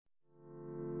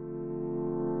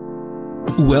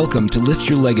Welcome to Lift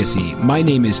Your Legacy. My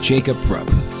name is Jacob Prupp,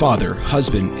 father,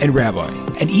 husband, and rabbi.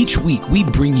 And each week we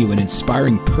bring you an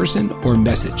inspiring person or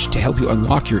message to help you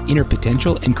unlock your inner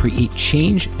potential and create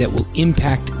change that will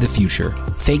impact the future.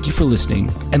 Thank you for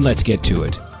listening, and let's get to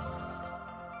it.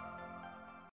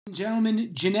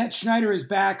 Gentlemen, Jeanette Schneider is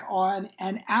back on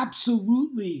an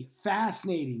absolutely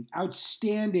fascinating,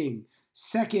 outstanding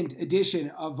second edition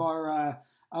of our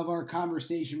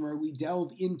conversation, where we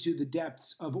delve into the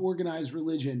depths of organized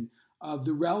religion, of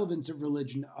the relevance of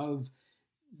religion, of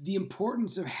the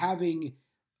importance of having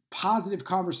positive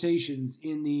conversations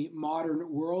in the modern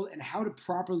world, and how to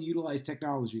properly utilize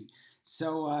technology.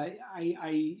 So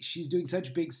she's doing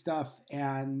such big stuff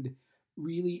and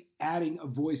really adding a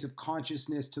voice of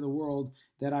consciousness to the world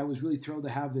that I was really thrilled to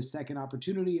have this second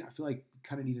opportunity. I feel like we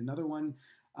kind of need another one.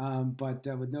 But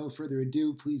with no further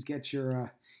ado, please get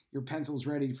your pencils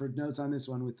ready for notes on this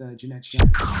one with Jeanette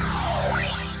Schneider.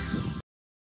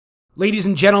 Ladies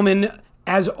and gentlemen,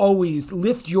 as always,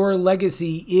 Lift Your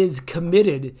Legacy is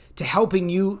committed to helping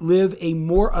you live a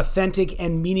more authentic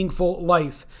and meaningful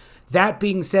life. That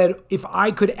being said, if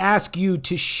I could ask you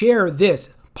to share this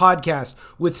podcast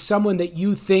with someone that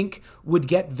you think would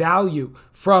get value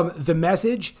from the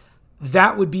message,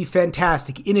 that would be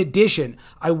fantastic. In addition,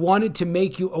 I wanted to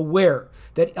make you aware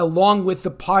that along with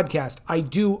the podcast, I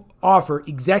do offer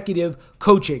executive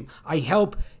coaching. I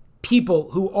help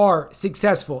people who are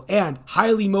successful and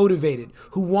highly motivated,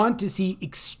 who want to see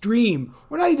extreme,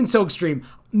 or not even so extreme,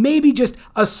 maybe just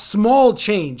a small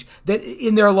change that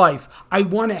in their life. I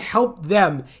want to help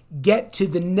them get to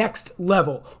the next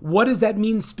level. What does that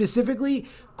mean specifically?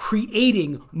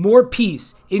 Creating more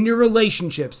peace in your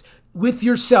relationships with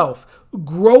yourself,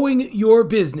 growing your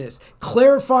business,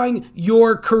 clarifying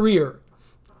your career.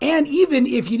 And even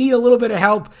if you need a little bit of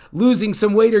help losing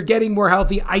some weight or getting more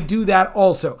healthy, I do that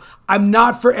also. I'm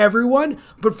not for everyone,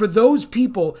 but for those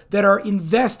people that are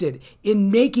invested in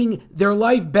making their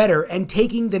life better and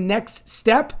taking the next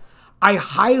step, I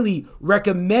highly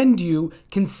recommend you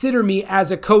consider me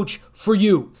as a coach for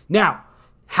you. Now,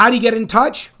 how do you get in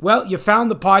touch? Well, you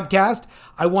found the podcast.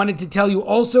 I wanted to tell you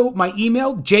also my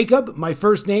email, Jacob, my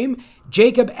first name,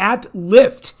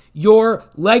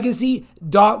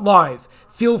 jacob@liftyourlegacy.live.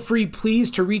 Feel free, please,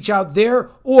 to reach out there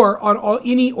or on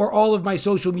any or all of my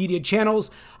social media channels.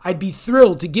 I'd be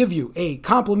thrilled to give you a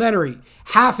complimentary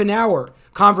half an hour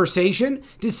conversation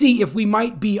to see if we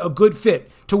might be a good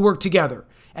fit to work together.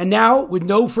 And now, with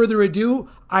no further ado,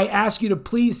 I ask you to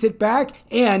please sit back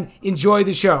and enjoy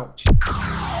the show.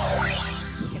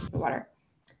 Water.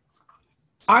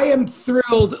 I am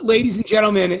thrilled, ladies and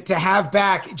gentlemen, to have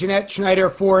back Jeanette Schneider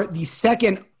for the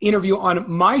second interview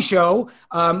on my show.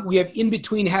 We have in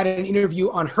between had an interview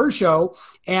on her show,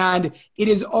 and it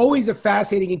is always a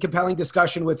fascinating and compelling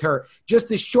discussion with her. Just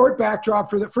the short backdrop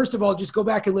for first of all, just go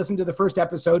back and listen to the first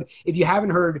episode if you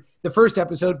haven't heard the first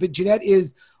episode. But Jeanette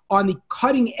is on the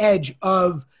cutting edge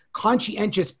of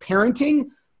conscientious parenting,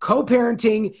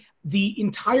 co-parenting, the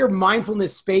entire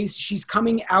mindfulness space. She's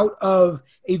coming out of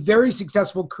a very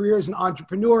successful career as an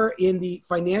entrepreneur in the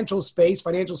financial space,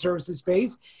 financial services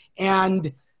space,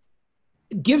 and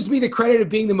gives me the credit of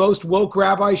being the most woke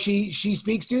rabbi she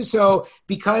speaks to. So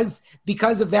because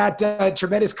of that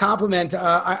tremendous compliment,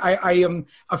 I am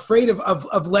afraid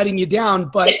of letting you down.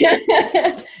 But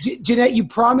Jeanette, you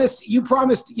promised,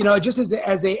 just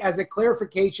as a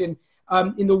clarification,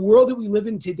 in the world that we live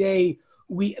in today,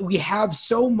 we have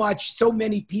so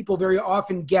many people very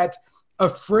often get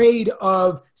afraid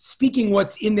of speaking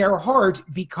what's in their heart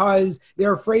because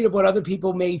they're afraid of what other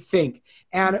people may think.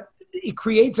 And it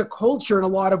creates a culture in a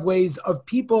lot of ways of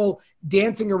people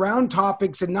dancing around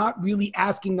topics and not really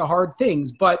asking the hard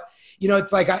things. But,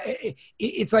 it's like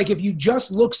if you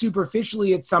just look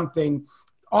superficially at something,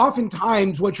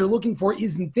 oftentimes what you're looking for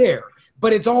isn't there,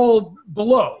 but it's all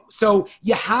below. So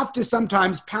you have to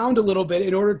sometimes pound a little bit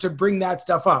in order to bring that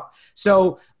stuff up.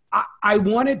 So I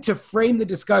wanted to frame the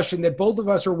discussion that both of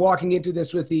us are walking into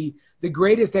this with the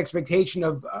greatest expectation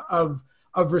of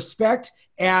respect.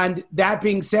 And that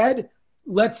being said,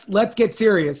 let's get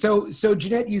serious. So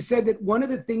Jeanette, you said that one of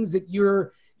the things that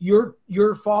you're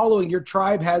following, your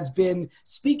tribe has been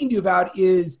speaking to you about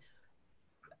is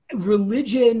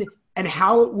religion and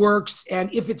how it works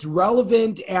and if it's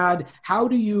relevant, and how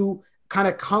do you kind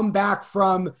of come back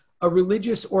from a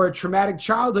religious or a traumatic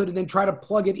childhood and then try to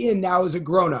plug it in now as a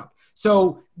grown-up.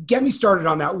 So get me started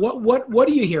on that. What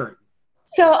are you hearing?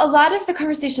 So a lot of the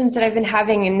conversations that I've been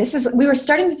having, and we were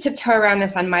starting to tiptoe around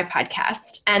this on my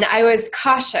podcast, and I was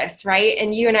cautious, right?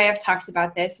 And you and I have talked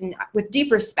about this, and with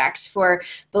deep respect for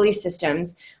belief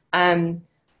systems,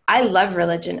 I love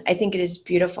religion. I think it is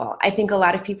beautiful. I think a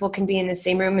lot of people can be in the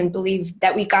same room and believe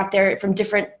that we got there from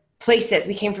different places.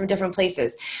 We came from different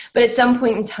places. But at some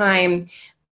point in time,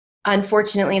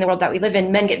 unfortunately, in the world that we live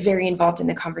in, men get very involved in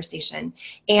the conversation.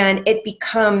 And it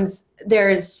becomes,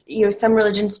 there's, some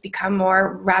religions become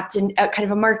more wrapped in a kind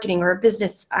of a marketing or a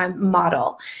business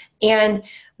model. And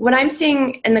what I'm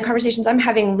seeing in the conversations I'm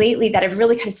having lately that have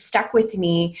really kind of stuck with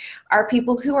me are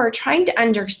people who are trying to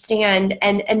understand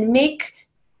and make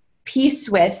peace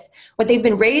with what they've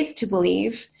been raised to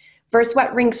believe versus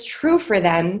what rings true for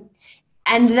them,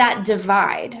 and that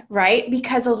divide, right?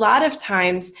 Because a lot of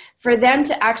times for them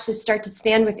to actually start to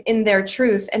stand within their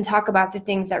truth and talk about the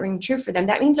things that ring true for them,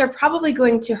 that means they're probably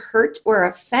going to hurt or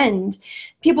offend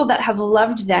people that have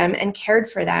loved them and cared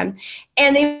for them.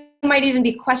 And they might even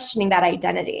be questioning that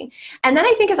identity. And that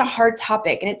I think is a hard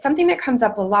topic, and it's something that comes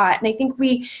up a lot. And I think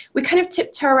we kind of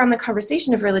tiptoe around the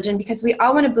conversation of religion because we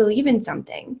all want to believe in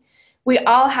something. We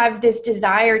all have this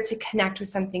desire to connect with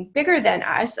something bigger than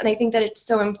us. And I think that it's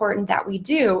so important that we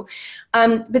do.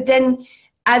 But then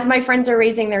as my friends are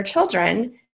raising their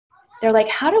children, they're like,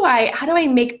 how do I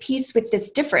make peace with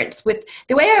this difference, with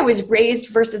the way I was raised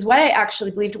versus what I actually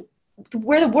believed,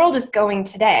 where the world is going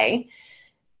today?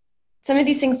 Some of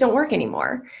these things don't work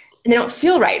anymore and they don't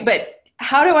feel right. But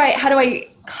how do I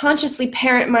consciously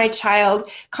parent my child,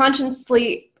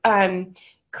 consciously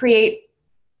create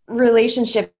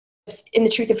relationships in the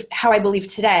truth of how I believe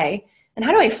today? And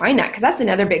how do I find that? Because that's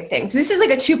another big thing. So this is like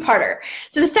a two-parter.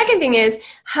 So the second thing is,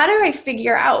 how do I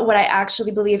figure out what I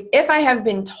actually believe if I have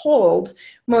been told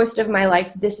most of my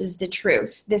life, this is the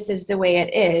truth, this is the way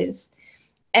it is.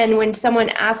 And when someone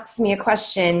asks me a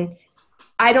question,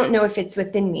 I don't know if it's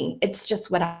within me. It's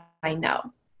just what I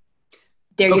know.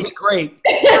 There you go. Okay, great.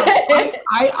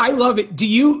 I love it. Do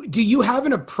you have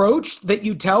an approach that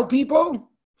you tell people?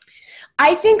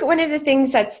 I think one of the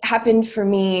things that's happened for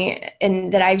me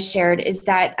and that I've shared is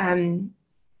that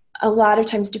a lot of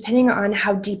times, depending on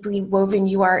how deeply woven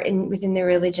you are within the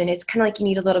religion, it's kind of like you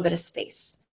need a little bit of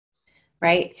space,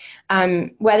 right?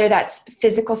 Whether that's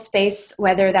physical space,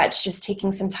 whether that's just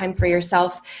taking some time for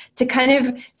yourself to kind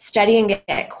of study and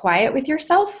get quiet with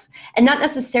yourself and not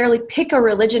necessarily pick a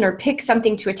religion or pick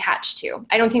something to attach to.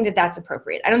 I don't think that that's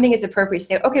appropriate. I don't think it's appropriate to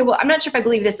say, okay, well, I'm not sure if I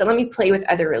believe this, so let me play with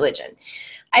other religion.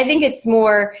 I think it's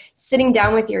more sitting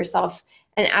down with yourself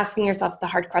and asking yourself the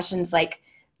hard questions, like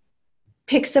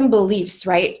pick some beliefs,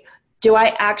 right? Do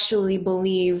I actually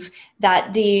believe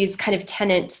that these kind of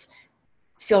tenets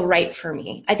feel right for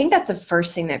me? I think that's the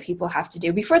first thing that people have to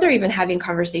do before they're even having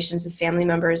conversations with family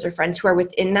members or friends who are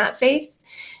within that faith,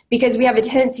 because we have a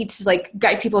tendency to like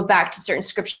guide people back to certain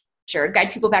scripture,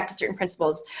 guide people back to certain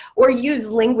principles, or use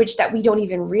language that we don't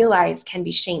even realize can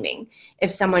be shaming if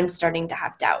someone's starting to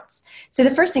have doubts. So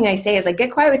the first thing I say is like,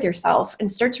 get quiet with yourself and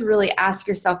start to really ask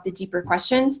yourself the deeper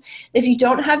questions. If you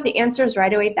don't have the answers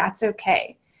right away, that's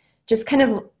okay. Just kind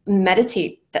of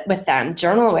meditate with them,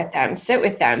 journal with them, sit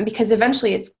with them, because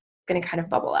eventually it's going to kind of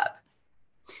bubble up.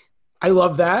 I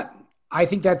love that. I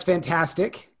think that's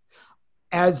fantastic.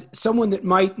 As someone that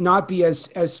might not be as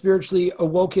spiritually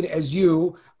awoken as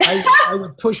you, I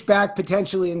would push back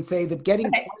potentially and say that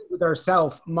getting quiet with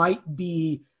ourselves might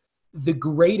be the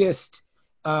greatest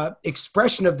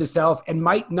expression of the self, and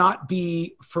might not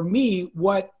be, for me,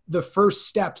 what the first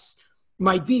steps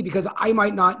might be, because I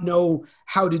might not know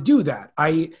how to do that.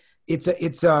 It's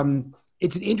an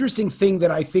interesting thing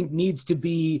that I think needs to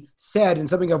be said, and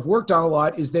something I've worked on a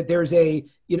lot is that there's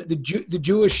the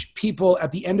Jewish people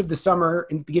at the end of the summer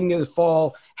and beginning of the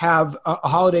fall have a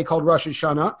holiday called Rosh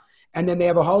Hashanah, and then they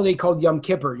have a holiday called Yom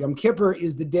Kippur. Yom Kippur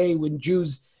is the day when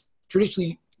Jews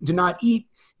traditionally do not eat.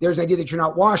 There's an idea that you're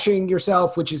not washing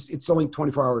yourself, which is, it's only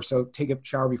 24 hours, so take a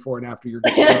shower before and after you're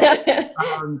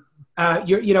done. And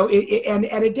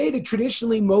a day that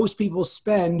traditionally most people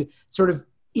spend sort of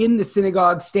in the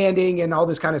synagogue, standing and all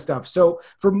this kind of stuff. So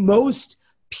for most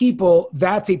people,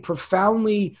 that's a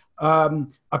profoundly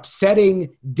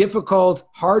upsetting, difficult,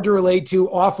 hard to relate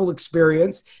to, awful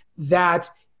experience that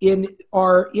in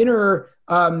our inner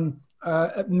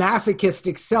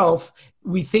masochistic self,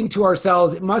 we think to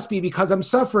ourselves, it must be because I'm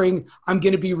suffering, I'm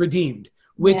going to be redeemed,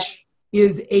 which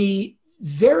is a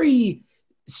very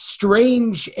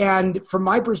strange and, from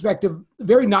my perspective,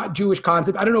 very not Jewish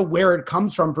concept. I don't know where it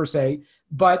comes from per se,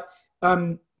 but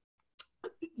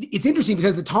it's interesting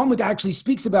because the Talmud actually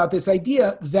speaks about this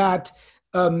idea that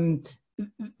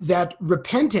that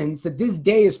repentance, that this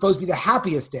day is supposed to be the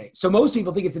happiest day. So most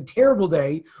people think it's a terrible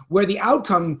day where the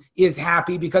outcome is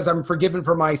happy because I'm forgiven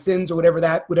for my sins or whatever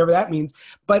that means.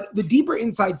 But the deeper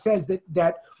insight says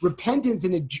that repentance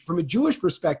from a Jewish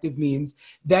perspective means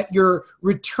that you're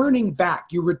returning back,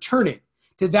 you're returning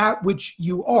to that which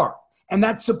you are. And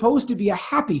that's supposed to be a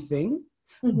happy thing.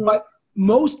 Mm-hmm. But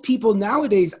most people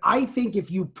nowadays, I think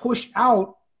if you push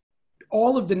out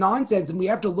all of the nonsense and we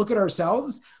have to look at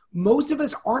ourselves, most of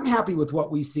us aren't happy with what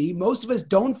we see. Most of us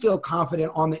don't feel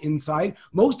confident on the inside.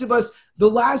 Most of us, the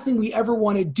last thing we ever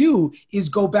want to do is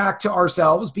go back to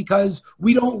ourselves because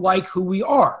we don't like who we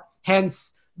are.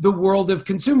 Hence the world of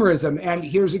consumerism. And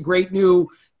here's a great new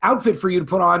outfit for you to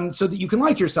put on so that you can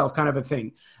like yourself, kind of a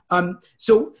thing.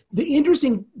 So the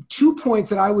interesting 2 points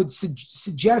that I would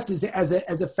suggest is as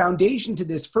a foundation to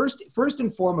this, first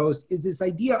and foremost, is this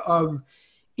idea of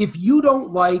if you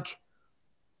don't like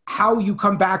how you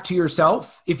come back to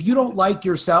yourself, if you don't like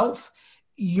yourself,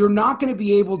 you're not going to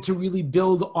be able to really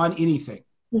build on anything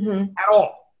at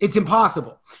all. It's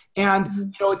impossible.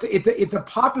 And it's a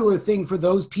popular thing for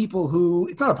those people who,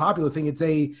 it's not a popular thing. It's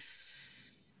a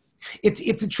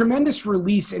tremendous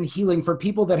release and healing for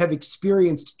people that have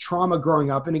experienced trauma growing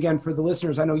up. And again, for the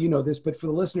listeners, I know you know this, but for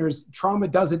the listeners, trauma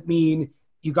doesn't mean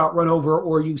you got run over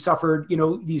or you suffered,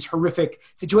 these horrific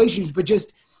situations, but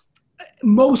just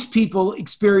most people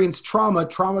experience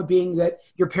trauma being that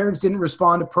your parents didn't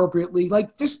respond appropriately,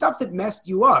 like just stuff that messed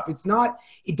you up.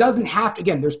 It doesn't have to,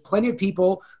 again, there's plenty of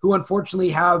people who unfortunately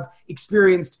have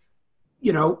experienced,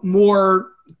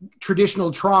 more traditional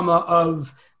trauma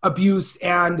of abuse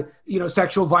and,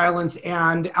 sexual violence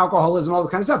and alcoholism, all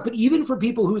that kind of stuff. But even for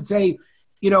people who would say,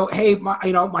 hey,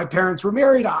 my parents were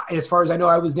married, as far as I know,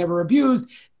 I was never abused,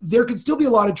 there could still be a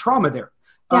lot of trauma there.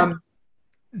 Yeah.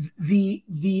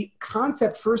 The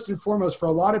concept, first and foremost, for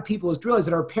a lot of people is to realize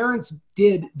that our parents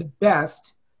did the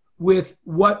best with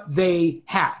what they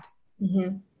had.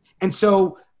 Mm-hmm. And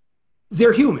so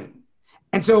they're human.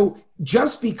 And so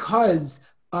just because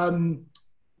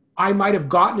I might have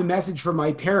gotten a message from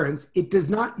my parents, it does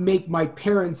not make my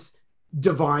parents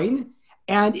divine.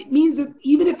 And it means that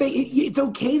even if it's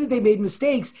okay that they made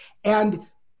mistakes. And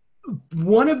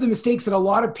one of the mistakes that a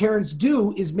lot of parents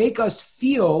do is make us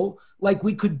feel like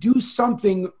we could do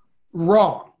something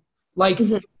wrong. Like, if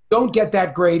we don't get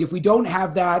that grade, if we don't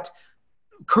have that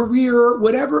career,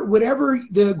 whatever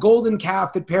the golden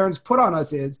calf that parents put on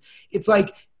us is, it's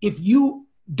like, if you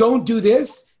don't do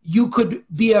this, you could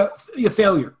be a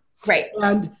failure. Right.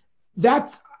 And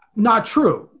that's not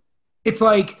true. It's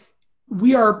like,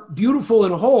 we are beautiful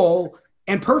and whole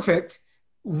and perfect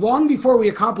long before we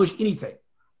accomplish anything.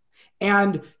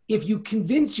 And if you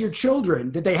convince your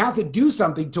children that they have to do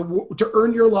something to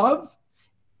earn your love,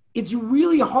 it's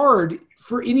really hard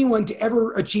for anyone to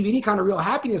ever achieve any kind of real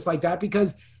happiness like that,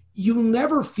 because you'll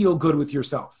never feel good with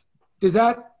yourself. Does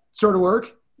that sort of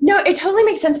work? No, it totally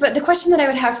makes sense. But the question that I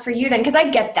would have for you then, because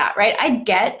I get that, right? I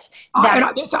get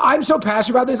that. I'm so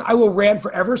passionate about this. I will rant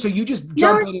forever. So you just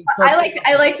jump in. I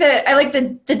like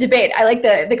the debate. I like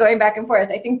the going back and forth.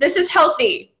 I think this is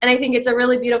healthy. And I think it's a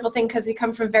really beautiful thing because we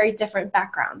come from very different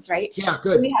backgrounds, right? Yeah,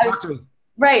 good. Talk to me.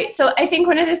 Right. So I think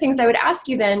one of the things I would ask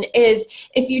you then is,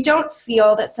 if you don't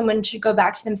feel that someone should go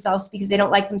back to themselves because they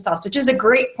don't like themselves, which is a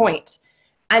great point.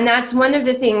 And that's one of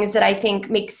the things that I think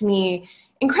makes me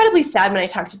incredibly sad when I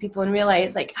talk to people and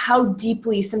realize like how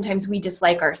deeply sometimes we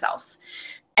dislike ourselves.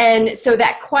 And so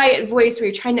that quiet voice where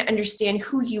you're trying to understand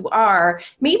who you are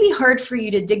may be hard for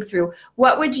you to dig through.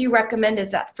 What would you recommend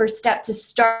as that first step to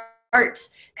start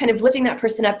kind of lifting that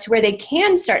person up to where they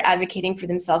can start advocating for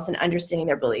themselves and understanding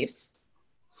their beliefs?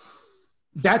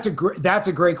 That's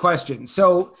a great question.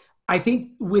 So I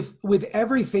think with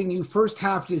everything, you first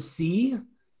have to see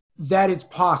that it's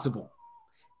possible.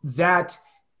 That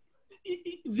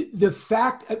the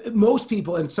fact, most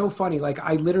people, and it's so funny, like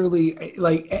I literally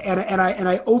and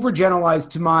I overgeneralize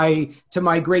to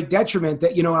my great detriment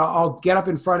that, I'll get up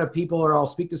in front of people or I'll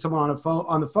speak to someone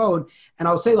on the phone and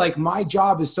I'll say like, my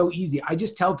job is so easy. I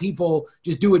just tell people,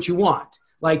 just do what you want.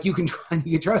 Like you can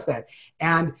trust that.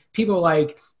 And people are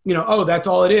like, oh, that's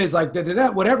all it is, like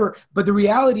whatever. But the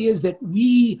reality is that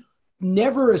we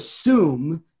never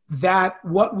assume that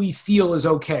what we feel is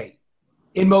okay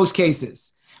in most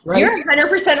cases. Right? You're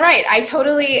 100% right. I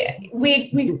totally,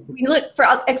 we look for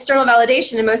external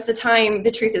validation, and most of the time the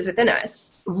truth is within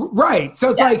us. Right. So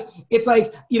it's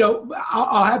like,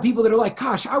 I'll have people that are like,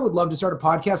 gosh, I would love to start a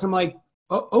podcast. I'm like,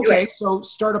 oh, okay, so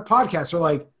start a podcast. They're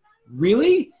like,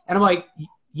 really? And I'm like,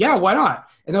 yeah, why not?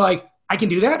 And they're like, I can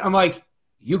do that. I'm like,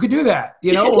 you could do that,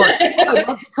 you know, or I'd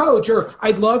love to coach, or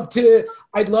I'd love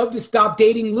to stop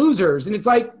dating losers. And it's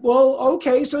like, well,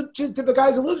 okay, so just if a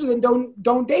guy's a loser, then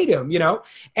don't date him, you know?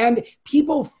 And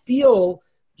people feel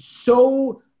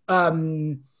so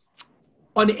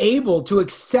unable to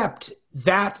accept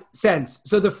that sense.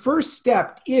 So the first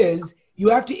step is you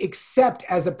have to accept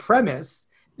as a premise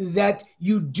that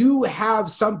you do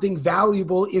have something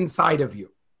valuable inside of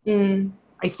you.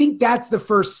 I think that's the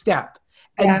first step.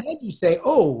 And then you say,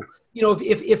 oh, you know,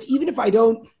 if even if I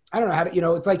don't know how to, you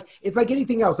know, it's like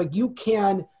anything else. Like you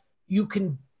can,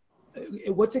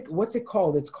 what's it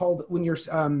called? It's called when you're,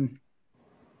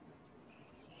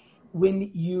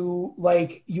 when you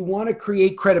like, you want to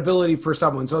create credibility for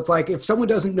someone. So it's like, if someone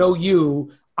doesn't know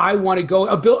you, I want to go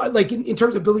like in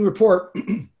terms of building rapport,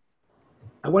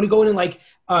 I want to go in and like,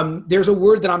 there's a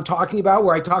word that I'm talking about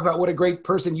where I talk about what a great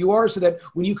person you are, so that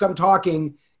when you come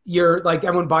talking, you're like,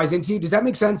 everyone buys into you. Does that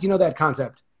make sense? You know that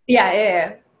concept?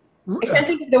 Yeah. I can't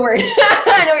think of the word.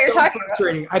 I know what you're talking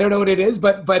about. I don't know what it is,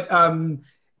 but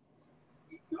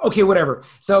okay, whatever.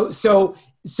 So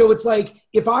it's like,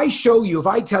 if I tell you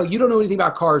don't know anything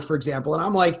about cars, for example, and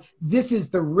I'm like, this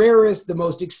is the rarest, the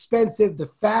most expensive, the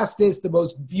fastest, the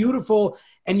most beautiful.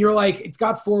 And you're like, it's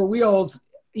got 4 wheels,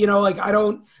 you know, like I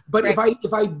don't, but right.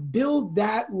 if I build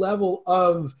that level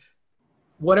of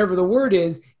whatever the word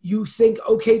is, you think,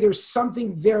 okay, there's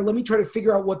something there. Let me try to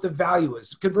figure out what the value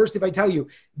is. Conversely, if I tell you,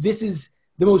 this is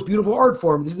the most beautiful art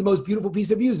form, this is the most beautiful piece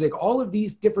of music, all of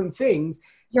these different things.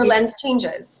 Your lens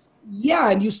changes. Yeah,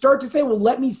 and you start to say, well,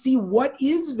 let me see what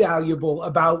is valuable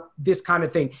about this kind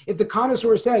of thing. If the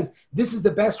connoisseur says, this is the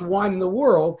best wine in the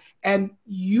world, and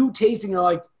you taste and you're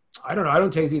like, I don't know, I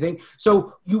don't taste anything.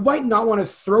 So you might not want to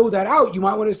throw that out. You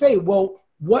might want to say, well,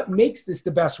 what makes this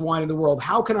the best wine in the world?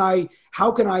 How can I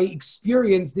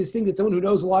experience this thing that someone who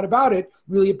knows a lot about it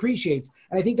really appreciates?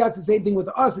 And I think that's the same thing with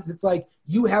us. It's like,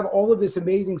 you have all of this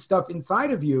amazing stuff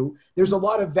inside of you. There's a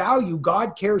lot of value.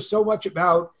 God cares so much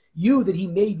about you that he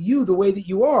made you the way that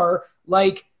you are.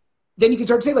 Like, then you can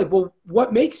start to say like, well,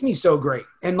 what makes me so great?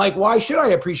 And like, why should I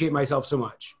appreciate myself so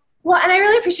much? Well, and I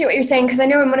really appreciate what you're saying, because I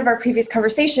know in one of our previous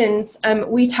conversations,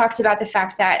 we talked about the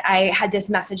fact that I had this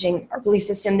messaging or belief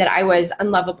system that I was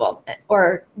unlovable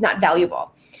or not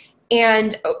valuable.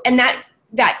 And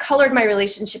that colored my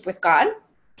relationship with God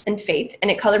and faith, and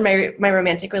it colored my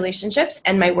romantic relationships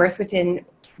and my worth within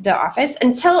the office,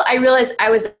 until I realized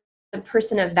I was a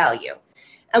person of value.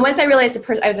 And once I realized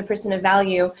I was a person of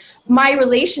value, my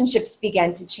relationships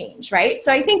began to change, right?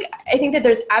 So I think that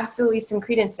there's absolutely some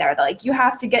credence there. That like, you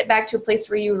have to get back to a place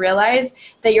where you realize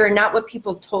that you're not what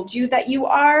people told you that you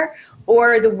are,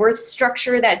 or the worth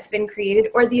structure that's been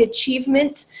created, or the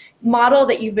achievement model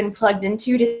that you've been plugged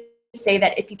into to say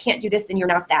that if you can't do this, then you're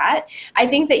not that. I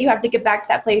think that you have to get back to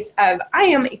that place of, I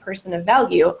am a person of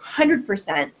value,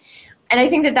 100%. And I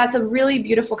think that that's a really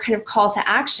beautiful kind of call to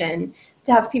action,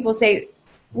 to have people say,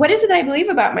 what is it that I believe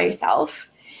about myself?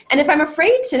 And if I'm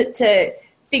afraid to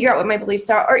figure out what my beliefs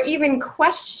are, or even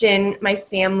question my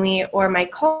family or my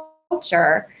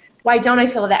culture, why don't I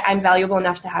feel that I'm valuable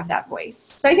enough to have that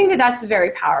voice? So I think that that's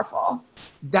very powerful.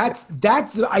 I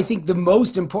think the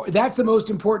most important, that's the most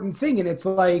important thing. And it's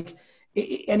like,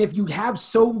 and if you have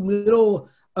so little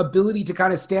ability to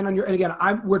kind of stand on your, and again,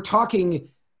 we're talking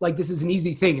like this is an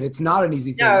easy thing, and it's not an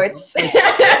easy thing. No, it's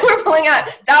we're pulling out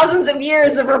thousands of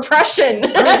years of repression.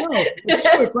 I know. It's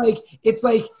true. It's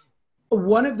like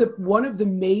one of the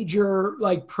major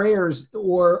like prayers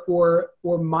or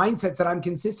mindsets that I'm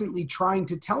consistently trying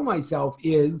to tell myself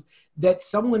is that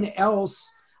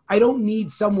I don't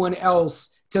need someone else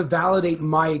to validate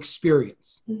my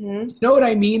experience. Mm-hmm. You know what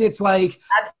I mean? It's like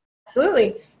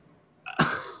absolutely.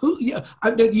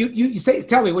 You say,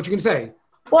 tell me what you're going to say.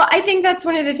 Well, I think that's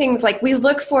one of the things, like we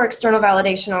look for external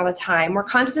validation all the time. We're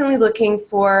constantly looking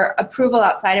for approval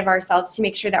outside of ourselves to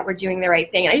make sure that we're doing the right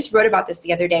thing. And I just wrote about this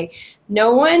the other day.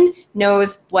 No one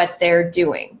knows what they're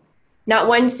doing. Not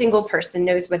one single person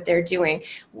knows what they're doing.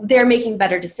 They're making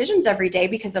better decisions every day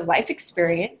because of life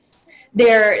experience.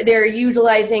 They're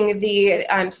utilizing the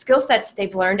skill sets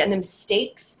they've learned and the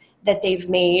mistakes that they've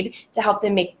made to help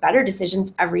them make better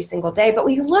decisions every single day. But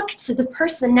we look to the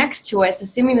person next to us,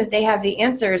 assuming that they have the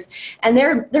answers, and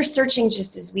they're searching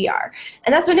just as we are.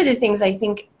 And that's one of the things I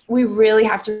think we really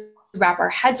have to wrap our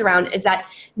heads around, is that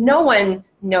no one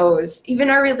knows.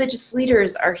 Even our religious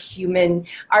leaders are human.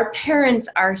 Our parents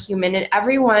are human, and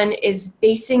everyone is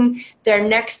basing their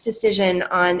next decision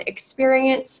on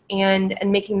experience and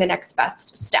making the next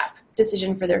best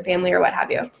decision for their family or what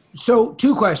have you. So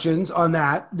 2 questions on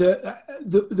that.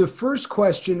 The first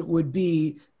question would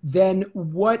be, then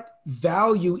what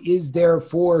value is there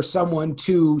for someone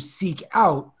to seek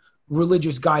out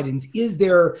religious guidance? Is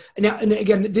there now, and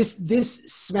again, this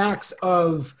smacks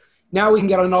of, now we can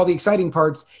get on all the exciting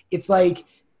parts. It's like,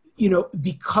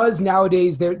 because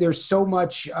nowadays there's so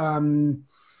much,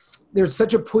 there's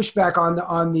such a pushback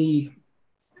on the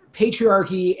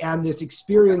patriarchy and this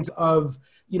experience of,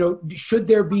 should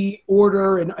there be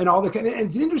order and all the kind of, and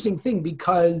it's an interesting thing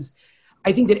because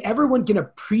I think that everyone can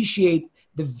appreciate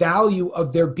the value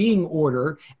of there being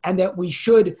order, and that we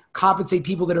should compensate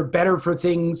people that are better for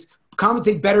things,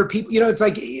 compensate better people. It's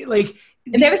like if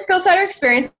they have a skill set or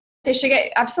experience, they should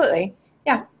get, absolutely.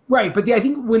 Yeah. Right. But I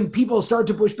think when people start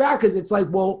to push back, is it's like,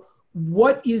 well,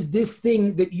 what is this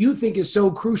thing that you think is so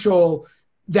crucial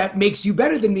that makes you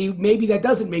better than me? Maybe that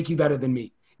doesn't make you better than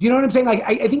me. Do you know what I'm saying? Like,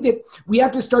 I think that we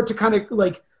have to start to kind of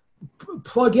like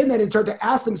plug in that and start to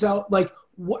ask themselves, like,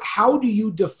 how do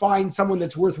you define someone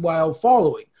that's worthwhile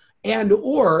following? And,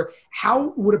 or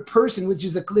how would a person, this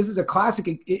is a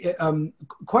classic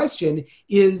question,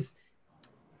 is,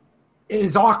 and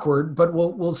it's awkward, but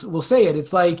we'll say it.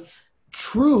 It's like,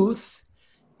 truth,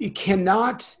 it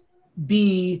cannot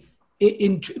be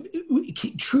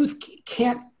truth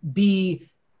can't be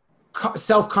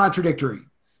self-contradictory,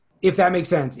 if that makes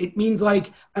sense. It means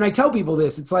like, and I tell people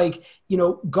this, it's like,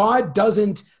 God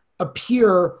doesn't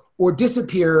appear or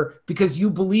disappear because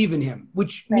you believe in him,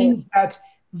 which means that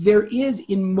there is,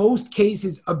 in most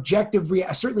cases, objective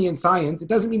certainly in science. It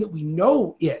doesn't mean that we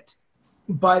know it,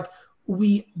 but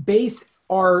we base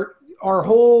our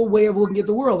whole way of looking at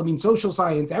the world. I mean, social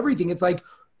science, everything. It's like,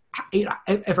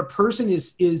 if a person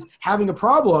is having a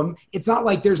problem, it's not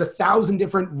like there's 1,000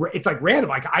 different, it's like random.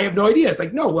 Like, I have no idea. It's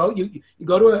like, no, well, you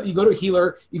go to a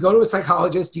healer, you go to a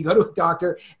psychologist, you go to a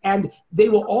doctor, and they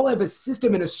will all have a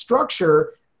system and a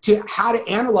structure to how to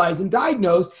analyze and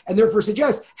diagnose, and therefore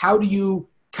suggest, how do you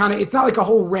it's not like a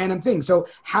whole random thing. So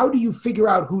how do you figure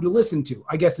out who to listen to,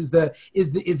 I guess is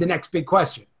the next big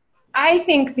question. I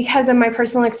think because of my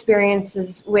personal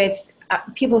experiences with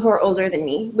people who are older than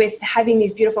me, with having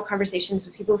these beautiful conversations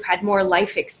with people who've had more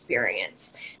life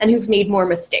experience and who've made more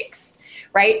mistakes,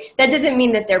 right? That doesn't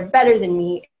mean that they're better than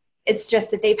me. It's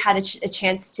just that they've had a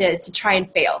chance to try and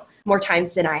fail more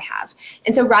times than I have.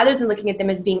 And so rather than looking at them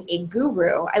as being a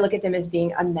guru, I look at them as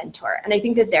being a mentor. And I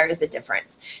think that there is a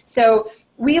difference. So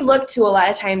we look to a lot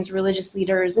of times religious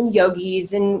leaders and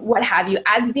yogis and what have you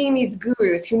as being these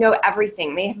gurus who know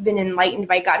everything. They have been enlightened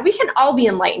by God. We can all be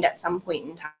enlightened at some point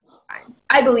in time.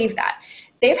 I believe that.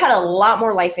 They've had a lot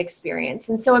more life experience.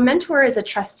 And so a mentor is a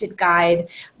trusted guide.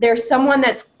 There's someone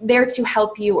that's there to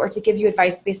help you or to give you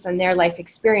advice based on their life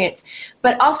experience.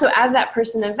 But also, as that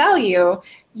person of value,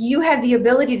 you have the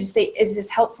ability to say, is this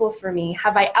helpful for me?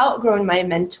 Have I outgrown my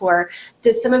mentor?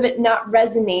 Does some of it not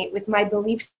resonate with my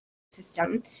beliefs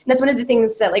system? And that's one of the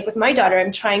things that, like with my daughter,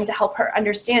 I'm trying to help her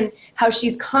understand how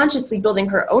she's consciously building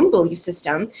her own belief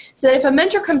system, so that if a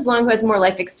mentor comes along who has more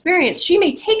life experience, she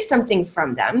may take something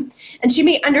from them and she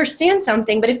may understand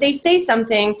something, but if they say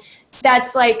something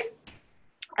that's like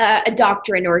a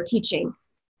doctrine or a teaching,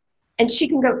 and she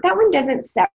can go, that one doesn't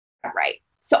sound right,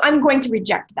 so I'm going to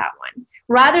reject that one.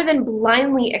 Rather than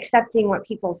blindly accepting what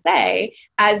people say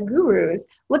as gurus,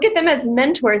 look at them as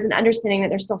mentors and understanding that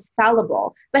they're still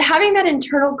fallible. But having that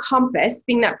internal compass,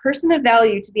 being that person of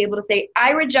value to be able to say,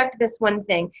 I reject this one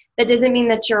thing. That doesn't mean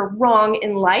that you're wrong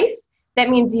in life. That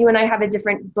means you and I have a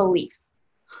different belief.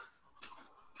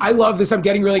 I love this. I'm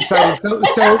getting really excited.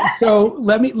 So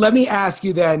let me ask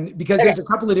you then, because there's a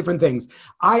couple of different things.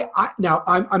 I'm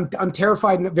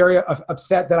terrified and very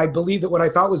upset that I believe that what I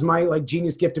thought was my like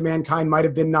genius gift to mankind might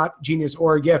have been not genius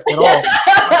or a gift at all.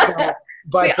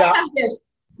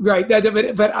 Right.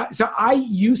 But so I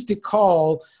used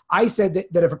to I said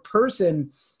that if a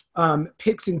person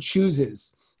picks and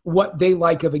chooses what they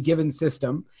like of a given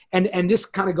system, and this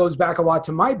kind of goes back a lot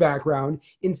to my background.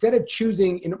 Instead of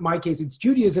choosing, in my case, it's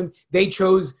Judaism, they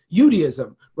chose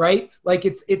Judaism, right? Like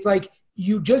it's like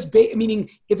you just, meaning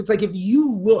if you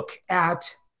look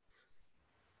at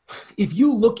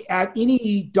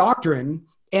any doctrine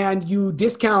and you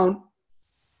discount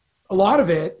a lot of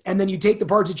it, and then you take the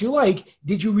parts that you like,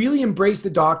 did you really embrace the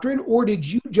doctrine, or did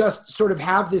you just sort of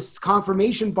have this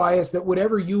confirmation bias that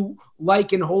whatever you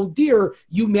like and hold dear,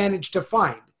 you managed to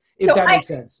find? If that makes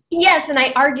sense. Yes, and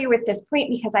I argue with this point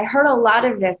because I heard a lot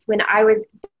of this when I was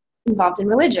involved in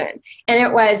religion. And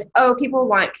it was, people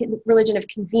want religion of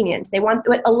convenience. They want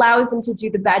what allows them to do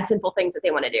the bad, simple things that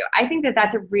they want to do. I think that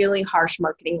that's a really harsh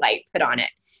marketing light put on it.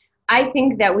 I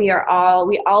think that we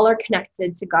all are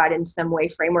connected to God in some way,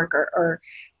 framework, or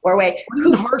way. What do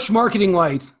you mean harsh marketing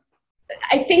light?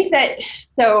 I think that,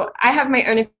 so I have my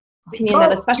own opinion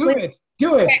that especially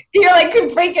do it. You're like,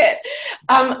 could break it.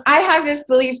 I have this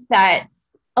belief that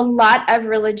a lot of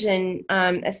religion,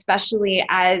 especially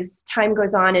as time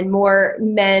goes on and more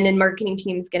men and marketing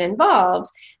teams get involved,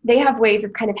 they have ways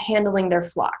of kind of handling their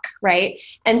flock, right?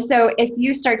 And so if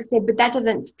you start to say, but that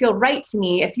doesn't feel right to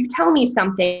me, if you tell me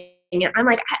something, and I'm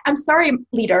like, I'm sorry,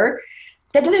 leader,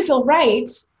 that doesn't feel right.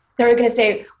 They're going to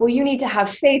say, well, you need to have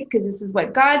faith because this is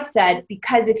what God said,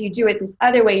 because if you do it this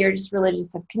other way, you're just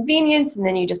religious of convenience, and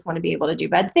then you just want to be able to do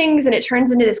bad things, and it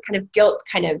turns into this kind of guilt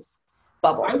kind of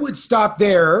bubble. I would stop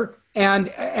there and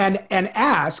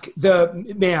ask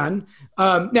the man.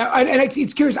 Now,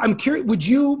 it's curious. I'm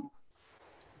curious.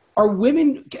 Are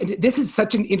women? This is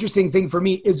such an interesting thing for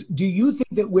me. Do you think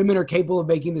that women are capable of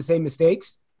making the same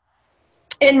mistakes?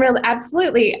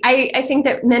 Absolutely. I think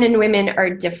that men and women are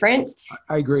different.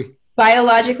 I agree.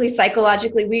 Biologically,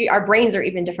 psychologically, our brains are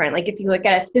even different. Like if you look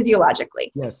at it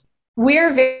physiologically, yes,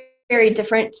 we're very, very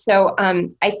different. So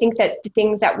I think that the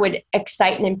things that would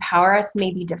excite and empower us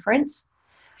may be different.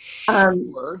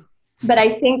 Sure. But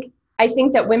I think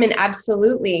that women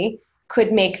absolutely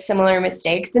could make similar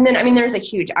mistakes. And then, I mean, there's a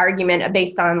huge argument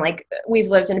based on like, we've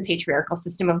lived in a patriarchal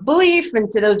system of belief. And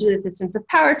so those are the systems of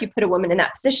power. If you put a woman in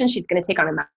that position, she's going to take on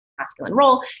a masculine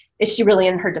role. Is she really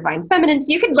in her divine feminine?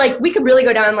 So we could really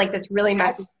go down like this really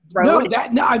messy road.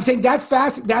 No, I'm saying that's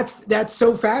fast. That's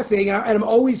so fascinating. And I'm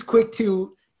always quick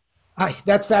to,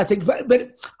 that's fascinating.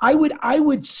 But I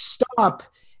would stop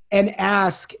and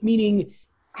ask, meaning,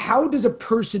 how does a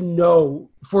person know,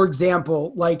 for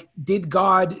example, like, did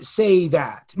God say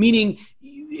that? Meaning,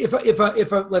 if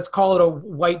a let's call it a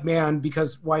white man,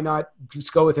 because why not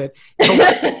just go with it?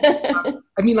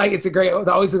 I mean, like, it's a great,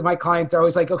 always with my clients, they're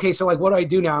always like, okay, so like, what do I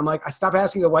do now? I'm like, I stop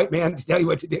asking the white man to tell you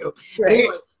what to do. Right.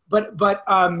 Anyway, but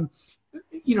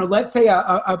you know, let's say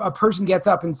a person gets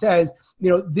up and says, you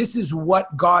know, this is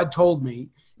what God told me,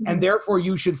 and therefore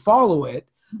you should follow it.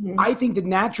 Mm-hmm. I think the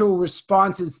natural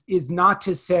response is not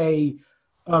to say,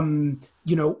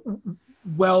 you know,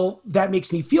 well, that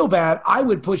makes me feel bad. I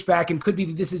would push back, and could be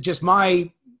that this is just my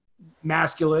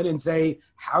masculine, and say,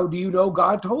 how do you know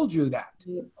God told you that?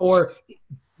 Mm-hmm. Or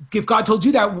if God told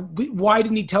you that, why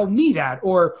didn't he tell me that?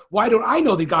 Or why don't I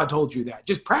know that God told you that?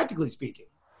 Just practically speaking.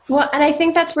 Well, and I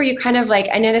think that's where you kind of like,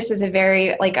 I know this is a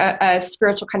very like a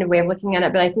spiritual kind of way of looking at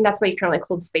it, but I think that's why you kind of like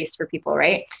hold space for people,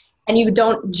 right? And you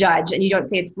don't judge, and you don't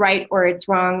say it's right or it's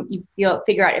wrong. You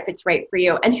figure out if it's right for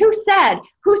you. And who said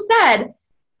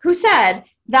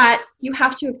that you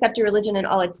have to accept your religion and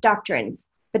all its doctrines,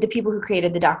 but the people who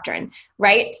created the doctrine,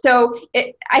 right? So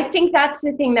I think that's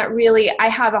the thing that really I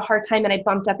have a hard time, and I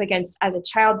bumped up against as a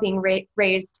child being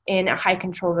raised in a high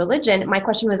control religion. My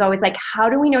question was always like, how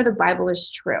do we know the Bible is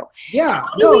true? Yeah,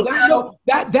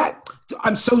 that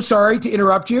I'm so sorry to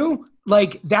interrupt you.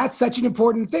 Like, that's such an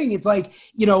important thing. It's like,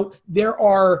 you know, there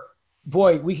are,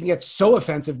 boy, we can get so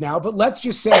offensive now, but let's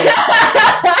just say,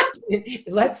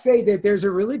 let's say that there's a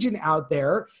religion out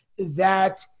there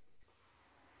that,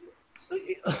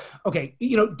 okay,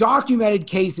 you know, documented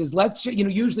cases, you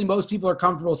know, usually most people are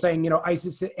comfortable saying, you know,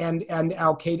 ISIS and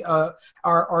Al-Qaeda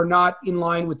are not in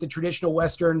line with the traditional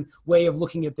Western way of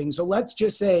looking at things. So let's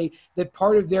just say that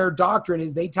part of their doctrine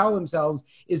is they tell themselves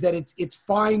is that it's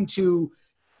fine to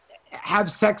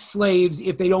have sex slaves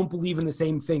if they don't believe in the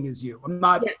same thing as you. I'm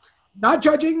not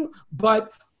judging,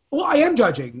 but well, I am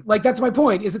judging. Like, that's my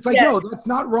point, is it's like, no, that's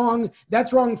not wrong.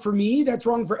 That's wrong for me. That's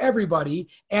wrong for everybody.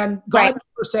 And God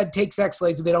never said take sex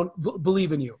slaves if they don't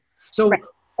believe in you. So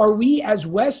are we as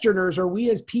Westerners, are we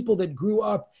as people that grew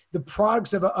up the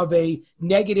products of a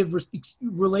negative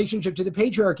relationship to the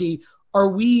patriarchy, are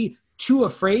we too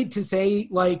afraid to say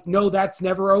like, no, that's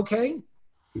never okay?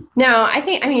 No, I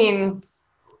mean,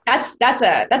 that's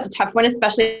a tough one,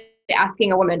 especially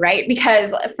asking a woman, right?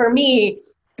 Because for me,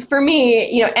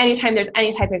 you know, anytime there's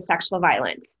any type of sexual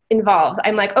violence involved,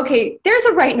 I'm like, okay, there's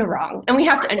a right and a wrong, and we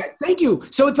have to. Thank you.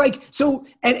 So it's like, so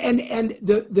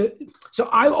so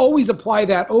I always apply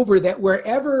that over that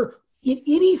wherever in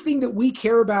anything that we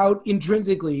care about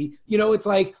intrinsically, you know, it's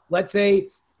like, let's say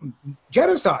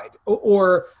genocide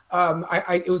or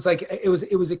it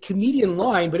was a comedian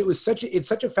line, but it's such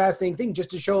a fascinating thing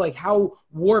just to show like how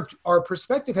warped our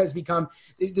perspective has become.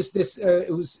 It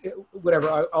was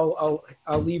whatever. I'll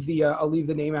leave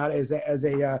the name out as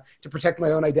a to protect my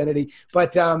own identity.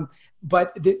 But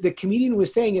the comedian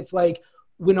was saying it's like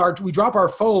when we drop our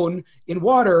phone in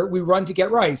water, we run to get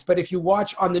rice. But if you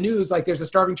watch on the news, like there's a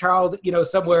starving child, you know,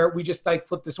 somewhere, we just like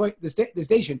flip the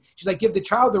station. She's like, give the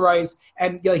child the rice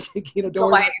and like, you know, don't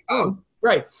worry about your phone.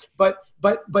 Right. But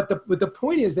the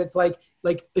point is that's like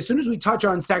as soon as we touch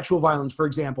on sexual violence, for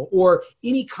example, or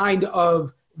any kind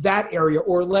of that area,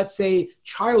 or let's say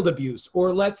child abuse,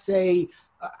 or let's say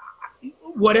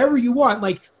whatever you want,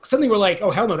 like something we're like,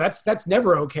 oh hell no, that's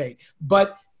never okay.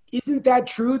 But isn't that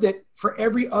true that for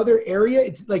every other area,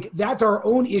 it's like that's our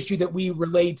own issue that we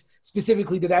relate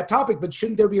specifically to that topic? But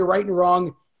shouldn't there be a right and a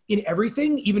wrong in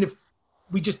everything, even if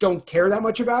we just don't care that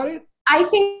much about it? I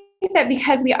think that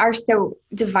because we are so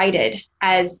divided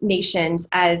as nations,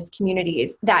 as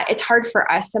communities, that it's hard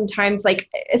for us sometimes, like,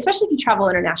 especially if you travel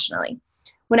internationally.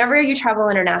 Whenever you travel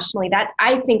internationally, that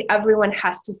I think everyone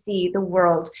has to see the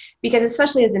world, because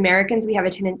especially as Americans, we have a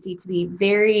tendency to be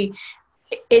very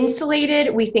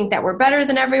insulated. We think that we're better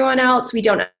than everyone else. We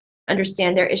don't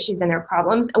understand their issues and their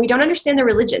problems, and we don't understand their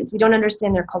religions. We don't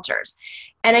understand their cultures.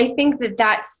 And I think that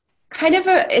that's kind of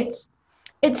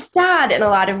it's sad in a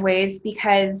lot of ways,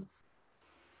 because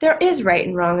there is right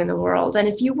and wrong in the world. And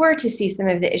if you were to see some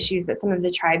of the issues that some of the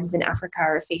tribes in Africa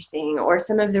are facing, or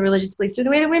some of the religious beliefs, or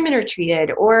the way the women are treated,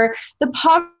 or the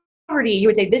poverty, you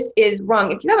would say this is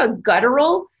wrong. If you have a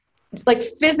guttural, like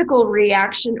physical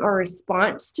reaction or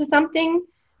response to something,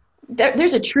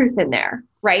 there's a truth in there,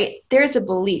 right? There's a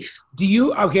belief.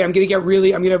 Okay, I'm going to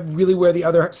really wear the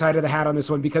other side of the hat on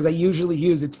this one, because I usually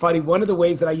use, it's funny, one of the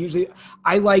ways that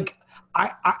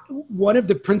one of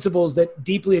the principles that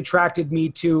deeply attracted me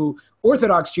to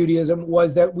Orthodox Judaism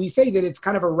was that we say that it's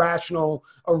kind of a rational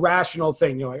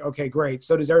thing. You're like, okay, great.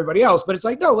 So does everybody else. But it's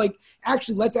like, no, like,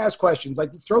 actually, let's ask questions,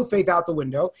 like throw faith out the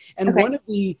window. And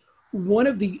okay. One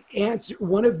of the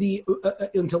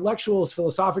intellectuals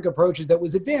philosophic approaches that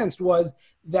was advanced was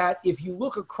that if you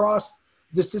look across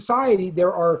the society,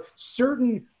 there are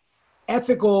certain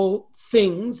ethical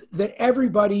things that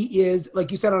everybody is,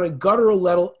 like you said, on a guttural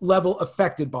level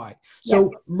affected by.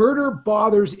 So murder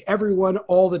bothers everyone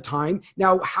all the time.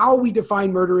 Now, how we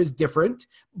define murder is different,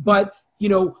 but,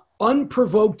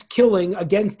 unprovoked killing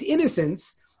against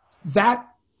innocence, that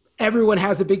everyone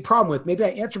has a big problem with. Maybe I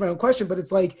answered my own question, but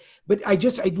it's like, I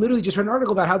literally just read an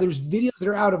article about how there's videos that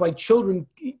are out of like children,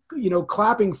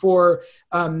 clapping for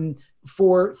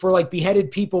like beheaded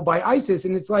people by ISIS.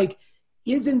 And it's like,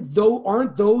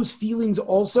 aren't those feelings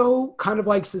also kind of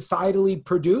like societally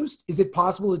produced? Is it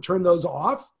possible to turn those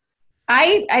off?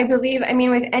 I believe,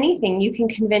 with anything, you can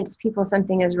convince people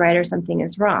something is right or something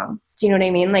is wrong. Do you know what I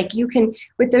mean? Like, you can,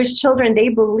 with those children, they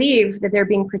believe that they're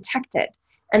being protected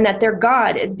and that their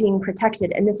God is being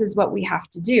protected, and this is what we have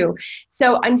to do.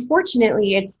 So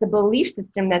unfortunately, it's the belief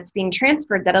system that's being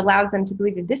transferred that allows them to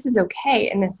believe that this is okay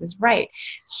and this is right.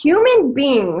 Human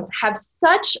beings have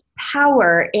such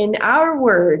power in our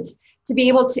words to be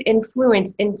able to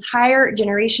influence entire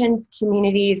generations,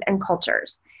 communities, and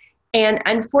cultures. And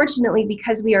unfortunately,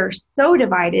 because we are so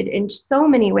divided in so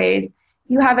many ways,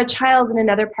 you have a child in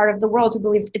another part of the world who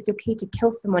believes it's okay to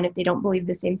kill someone if they don't believe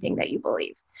the same thing that you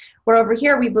believe. Where over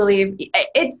here we believe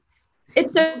it's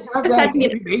so sad to me.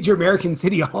 Every major American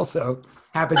city also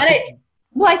happens. I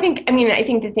think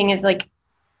the thing is, like,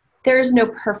 there's no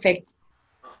perfect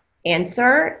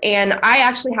answer, and I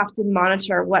actually have to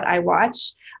monitor what I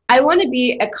watch. I want to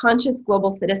be a conscious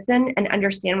global citizen and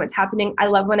understand what's happening. I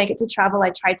love when I get to travel.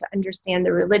 I try to understand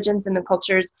the religions and the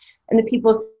cultures and the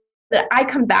people, that I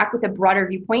come back with a broader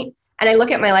viewpoint, and I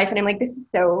look at my life and I'm like, we're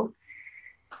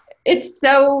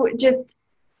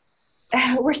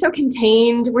so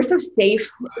contained. We're so safe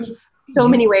in so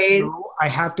many ways. I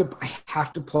have to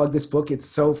plug this book. It's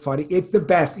so funny. It's the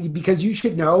best, because you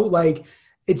should know, like,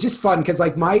 it's just fun. Cause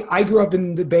like I grew up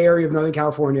in the Bay Area of Northern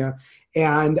California,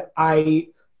 and I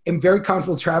am very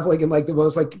comfortable traveling in like the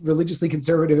most like religiously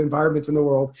conservative environments in the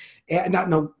world. And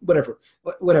whatever.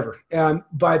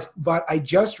 But I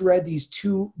just read these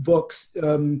two books.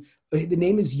 The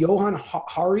name is Johann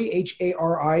Hari,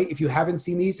 Hari. If you haven't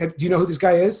seen these, do you know who this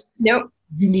guy is? Nope.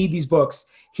 You need these books.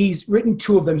 He's written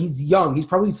two of them. He's young. He's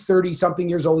probably 30 something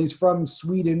years old. He's from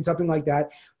Sweden, something like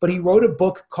that. But he wrote a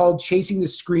book called Chasing the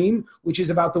Scream, which is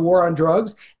about the war on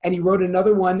drugs. And he wrote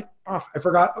another one, I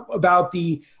forgot, about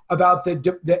the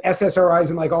SSRIs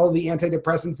and like all of the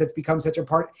antidepressants that's become such a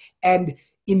part. And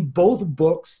in both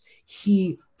books,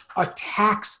 he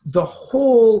attacks the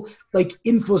whole like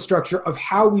infrastructure of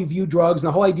how we view drugs, and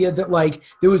the whole idea that like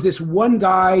there was this one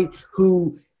guy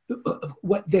who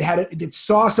that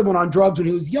saw someone on drugs when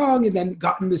he was young, and then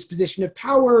got in this position of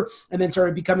power, and then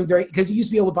started becoming because he used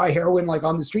to be able to buy heroin like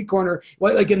on the street corner,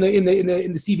 like in the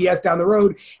CVS down the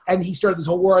road, and he started this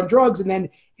whole war on drugs. And then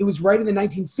it was right in the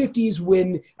 1950s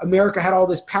when America had all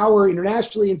this power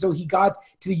internationally, and so he got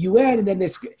to the UN, and then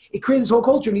it created this whole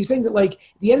culture. And he's saying that like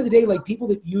at the end of the day, like people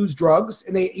that use drugs,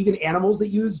 and even animals that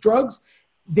use drugs,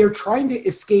 they're trying to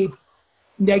escape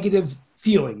negative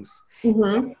feelings.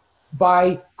 Mm-hmm.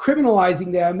 By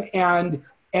criminalizing them and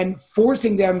and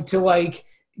forcing them to like,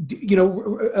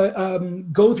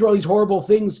 go through all these horrible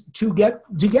things to get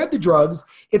the drugs,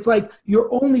 it's like you're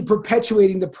only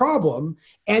perpetuating the problem.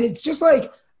 And it's just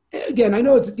like, again, I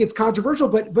know it's controversial,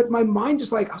 but my mind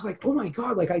just like, I was like, oh my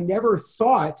God, like I never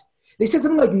thought. They said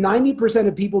something like 90%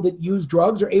 of people that use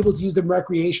drugs are able to use them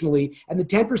recreationally, and the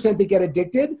 10% that get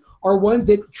addicted are ones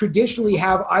that traditionally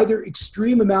have either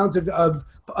extreme amounts of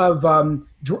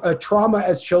trauma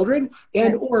as children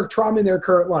and or trauma in their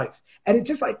current life. And it's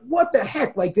just like, what the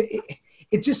heck? Like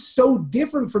it's just so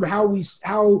different from how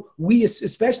we,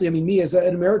 especially, I mean, me as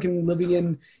an American living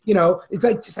in, it's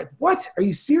like, just like, what? Are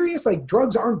you serious? Like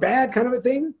drugs aren't bad kind of a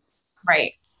thing?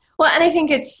 Right. Well, and I think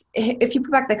if you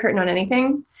put back the curtain on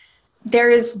anything,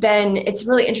 it's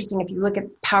really interesting if you look at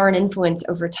power and influence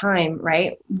over time,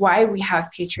 right? Why we have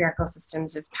patriarchal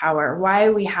systems of power, why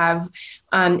we have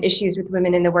issues with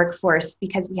women in the workforce,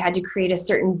 because we had to create a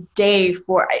certain day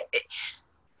for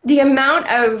the amount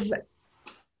of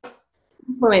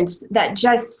influence that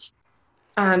just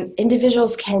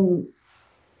individuals can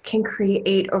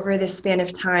create over the span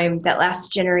of time that lasts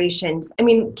generations. I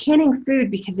mean, canning food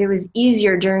because it was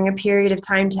easier during a period of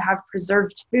time to have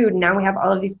preserved food. Now we have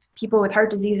all of these people with heart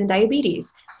disease and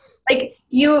diabetes. Like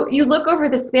you look over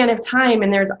the span of time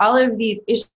and there's all of these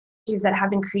issues that have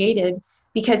been created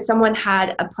because someone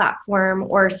had a platform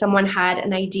or someone had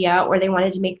an idea or they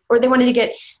wanted to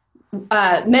get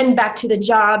men back to the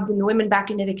jobs and the women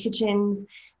back into the kitchens.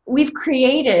 We've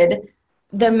created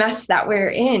the mess that we're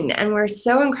in, and we're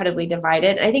so incredibly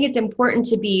divided. And I think it's important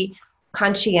to be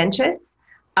conscientious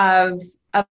of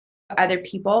other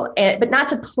people, but not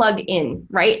to plug in,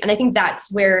 right? And I think that's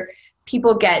where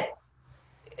people get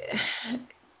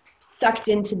sucked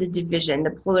into the division,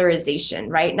 the polarization,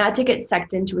 right? Not to get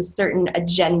sucked into a certain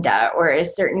agenda or a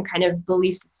certain kind of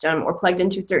belief system or plugged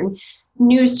into a certain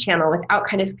news channel without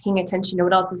kind of paying attention to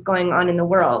what else is going on in the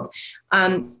world.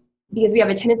 Because we have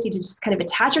a tendency to just kind of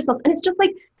attach ourselves. And it's just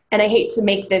like, and I hate to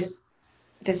make this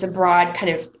a broad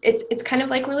kind of, it's kind of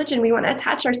like religion. We want to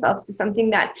attach ourselves to something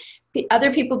that the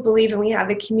other people believe, and we have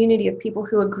a community of people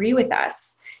who agree with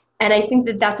us. And I think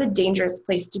that that's a dangerous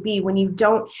place to be when you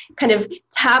don't kind of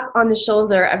tap on the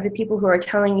shoulder of the people who are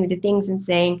telling you the things and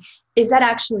saying, is that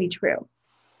actually true?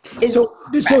 So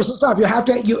stop. You have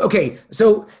to, okay.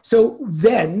 So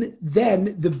then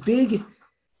the big,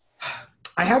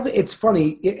 it's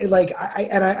funny.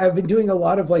 I've been doing a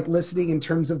lot of like listening in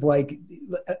terms of like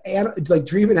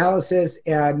dream analysis,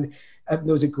 and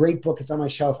there was a great book. It's on my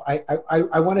shelf.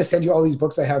 I want to send you all these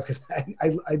books I have because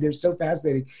they're so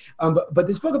fascinating. But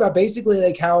this book about basically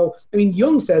like how, I mean,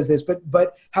 Jung says this,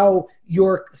 but how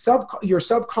your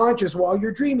subconscious while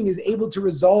you're dreaming is able to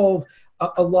resolve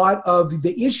a lot of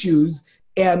the issues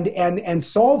and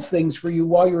solve things for you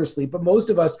while you're asleep. But most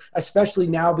of us, especially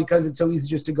now, because it's so easy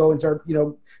just to go and start,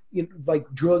 like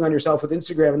drilling on yourself with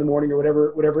Instagram in the morning or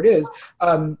whatever it is,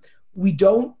 we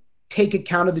don't take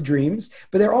account of the dreams.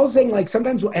 But they're all saying like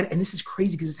sometimes, and this is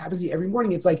crazy because this happens to me every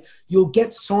morning. It's like you'll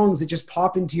get songs that just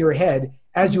pop into your head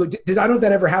as you. I don't know if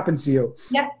that ever happens to you.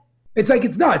 Yeah. It's like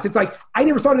it's nuts. It's like I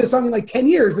never thought of this song in like 10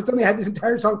 years, but suddenly I had this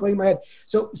entire song playing in my head.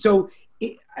 So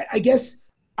I guess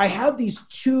I have these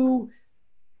two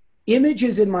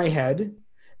images in my head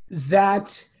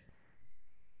that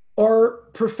are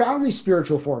profoundly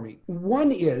spiritual for me.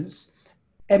 One is,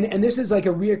 and this is like a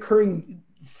reoccurring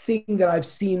thing that I've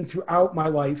seen throughout my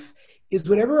life, is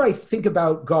whenever I think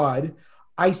about God,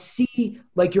 I see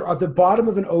like you're at the bottom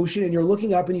of an ocean and you're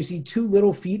looking up and you see two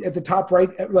little feet at the top right,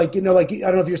 like, like, I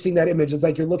don't know if you're seeing that image. It's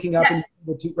like you're looking up and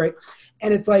the two, right?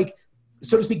 And it's like,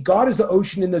 so to speak, God is the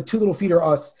ocean and the two little feet are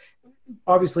us.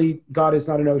 Obviously, God is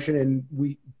not an ocean and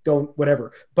we don't,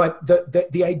 whatever. But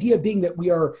the idea being that we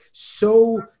are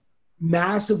so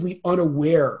massively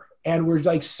unaware and we're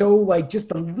like, so like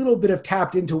just a little bit of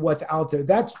tapped into what's out there.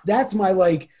 That's my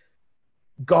like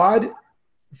God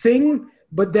thing.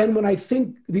 But then when I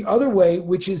think the other way,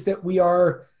 which is that we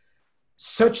are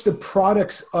such the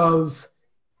products of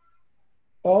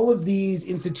all of these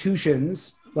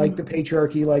institutions, like the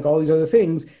patriarchy, like all these other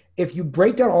things, if you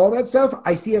break down all that stuff,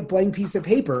 I see a blank piece of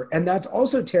paper. And that's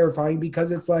also terrifying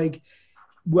because it's like,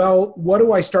 well, what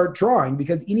do I start drawing?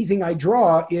 Because anything I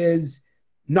draw is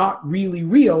not really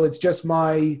real. It's just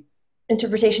my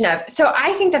interpretation of. So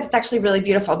I think that's actually really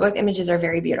beautiful. Both images are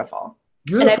very beautiful.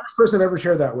 You're the first person I've ever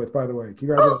shared that with, by the way.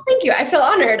 Congratulations. Oh, thank you. I feel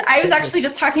honored. I was actually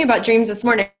just talking about dreams this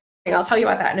morning. I'll tell you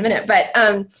about that in a minute. But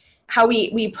how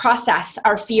we process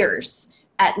our fears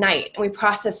at night, and we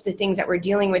process the things that we're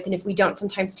dealing with. And if we don't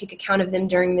sometimes take account of them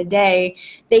during the day,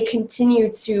 they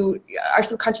continue to, our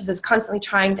subconscious is constantly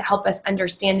trying to help us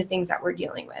understand the things that we're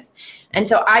dealing with. And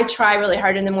so I try really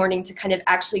hard in the morning to kind of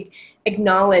actually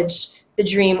acknowledge the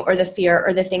dream or the fear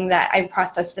or the thing that I've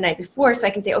processed the night before, so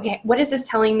I can say, okay, what is this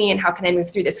telling me and how can I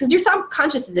move through this? Because your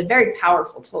subconscious is a very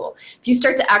powerful tool. If you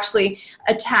start to actually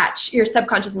attach your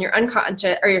subconscious and your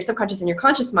unconscious, or your subconscious and your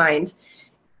conscious mind,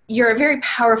 you're a very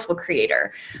powerful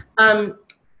creator.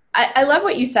 I love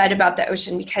what you said about the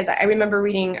ocean, because I remember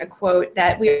reading a quote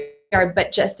that we are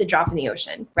but just a drop in the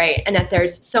ocean, right? And that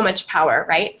there's so much power,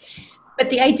 right? But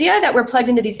the idea that we're plugged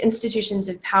into these institutions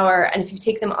of power, and if you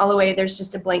take them all away, there's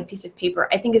just a blank piece of paper,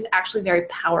 I think is actually very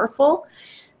powerful,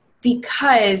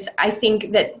 because I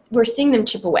think that we're seeing them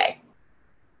chip away.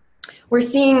 We're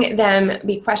seeing them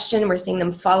be questioned. We're seeing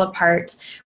them fall apart.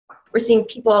 We're seeing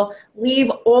people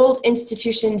leave old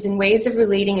institutions and ways of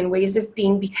relating and ways of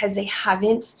being because they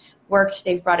haven't worked.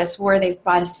 They've brought us war. They've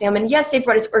brought us famine. Yes, they've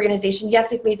brought us organization. Yes,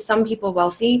 they've made some people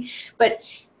wealthy, but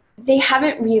they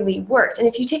haven't really worked. And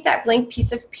if you take that blank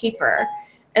piece of paper,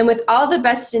 and with all the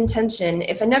best intention,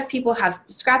 if enough people have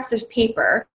scraps of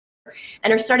paper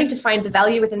and are starting to find the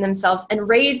value within themselves and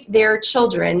raise their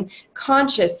children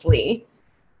consciously,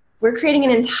 we're creating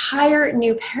an entire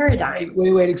new paradigm.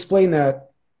 Wait, explain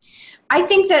that. I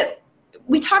think that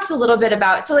we talked a little bit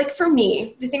about, so like for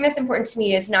me, the thing that's important to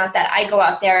me is not that I go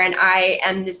out there and I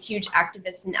am this huge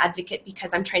activist and advocate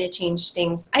because I'm trying to change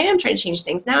things. I am trying to change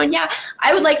things now. And yeah,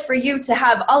 I would like for you to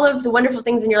have all of the wonderful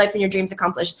things in your life and your dreams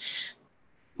accomplished.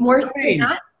 More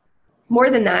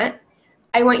than that,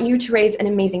 I want you to raise an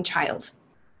amazing child.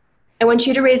 I want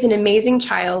you to raise an amazing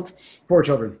child. 4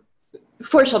 children.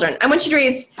 4 children. I want you to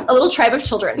raise a little tribe of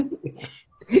children.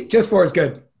 Just 4 is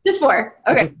good. Just 4.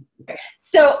 Okay.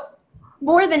 So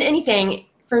more than anything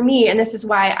for me, and this is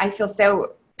why I feel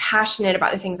so passionate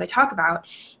about the things I talk about,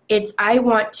 it's I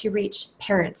want to reach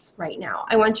parents right now.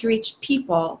 I want to reach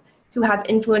people who have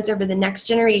influence over the next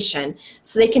generation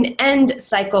so they can end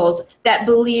cycles that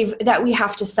believe that we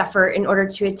have to suffer in order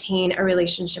to attain a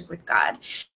relationship with God.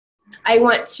 I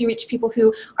want to reach people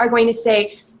who are going to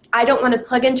say, I don't want to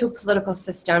plug into a political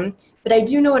system, but I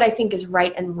do know what I think is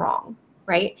right and wrong.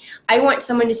 Right? I want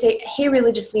someone to say, hey,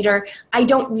 religious leader, I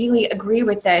don't really agree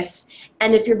with this.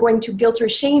 And if you're going to guilt or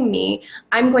shame me,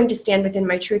 I'm going to stand within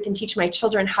my truth and teach my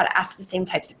children how to ask the same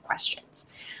types of questions.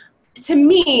 To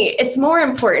me, it's more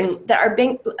important that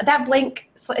that blank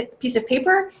piece of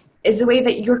paper is the way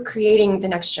that you're creating the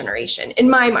next generation, in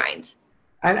my mind.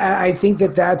 And I think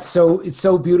it's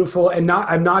so beautiful, and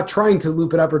I'm not trying to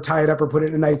loop it up or tie it up or put it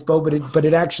in a nice bow, but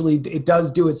it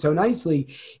does do it so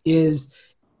nicely, is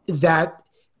that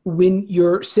when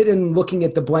you're sitting looking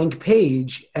at the blank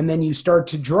page and then you start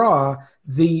to draw,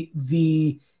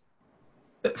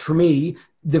 for me,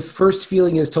 the first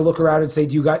feeling is to look around and say,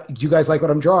 do you guys like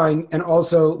what I'm drawing? And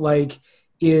also, like,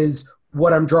 is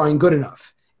what I'm drawing good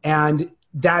enough? And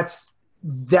that's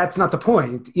not the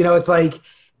point. You know, it's like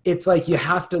you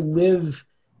have to live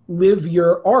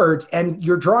your art, and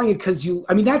you're drawing it because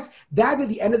that at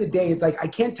the end of the day, it's like, I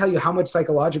can't tell you how much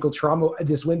psychological trauma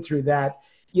this went through that.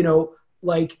 You know,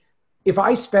 like, if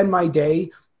I spend my day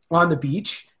on the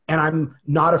beach and I'm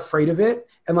not afraid of it,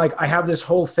 and like I have this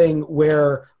whole thing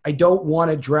where I don't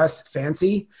want to dress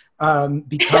fancy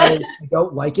because I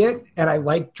don't like it, and I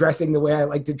like dressing the way I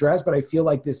like to dress, but I feel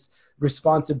like this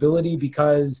responsibility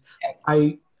because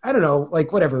I don't know,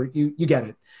 like, whatever, you get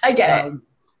it. I get it.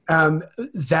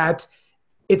 That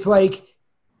it's like,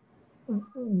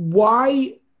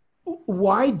 why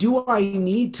do I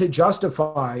need to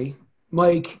justify?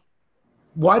 Like,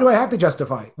 why do I have to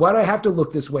justify? Why do I have to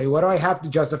look this way? Why do I have to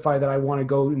justify that I want to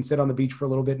go and sit on the beach for a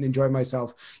little bit and enjoy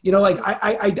myself? You know, like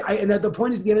and the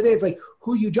point is, at the end of the day, it's like,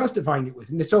 who are you justifying it with?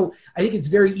 And so I think it's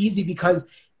very easy because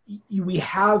we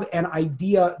have an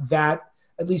idea that,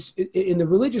 at least in the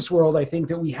religious world, I think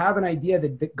that we have an idea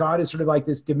that God is sort of like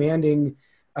this demanding,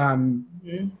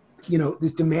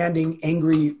 this demanding,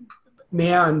 angry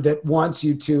man that wants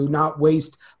you to not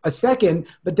waste a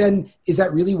second. But then, is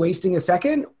that really wasting a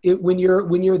second when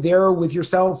you're there with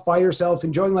yourself, by yourself,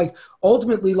 enjoying? Like,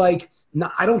 ultimately, like, no,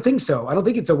 I don't think so. I don't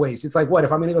think it's a waste. It's like, what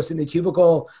if I'm going to go sit in the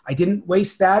cubicle? I didn't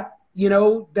waste that,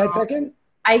 that second.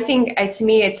 I think, to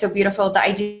me, it's so beautiful. The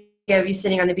idea of you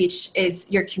sitting on the beach is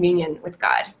your communion with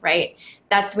God, right?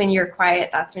 That's when you're quiet.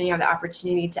 That's when you have the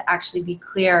opportunity to actually be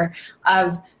clear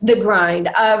of the grind,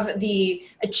 of the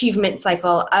achievement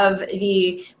cycle, of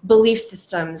the belief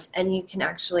systems. And you can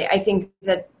actually, I think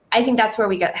that's where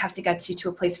we have to get to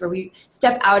a place where we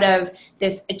step out of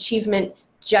this achievement,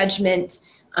 judgment,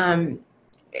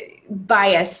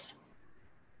 bias,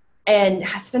 and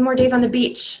spend more days on the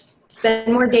beach,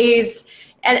 spend more days,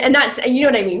 and that's, you know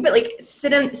what I mean? But like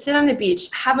sit on the beach,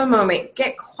 have a moment,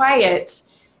 get quiet,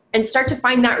 and start to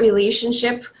find that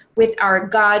relationship with our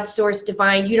God, source,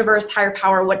 divine, universe, higher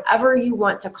power, whatever you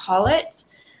want to call it.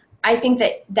 I think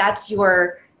that that's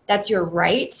your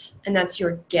right, and that's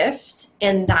your gift,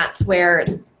 and that's where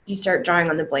you start drawing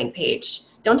on the blank page.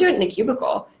 Don't do it in the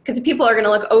cubicle, because people are going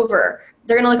to look over.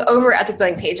 They're going to look over at the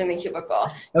blank page in the cubicle.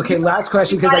 Okay, last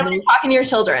question, because I mean, talking to your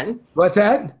children. What's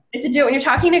that? It's to do it when you're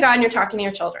talking to God and you're talking to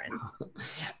your children.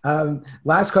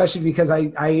 Last question, because I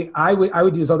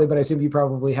would do this all day, but I assume you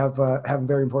probably have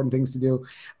very important things to do.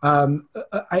 Am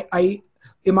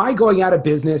I going out of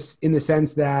business in the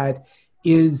sense that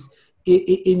is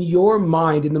in your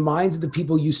mind, in the minds of the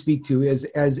people you speak to,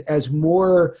 as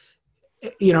more,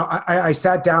 you know, I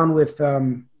sat down with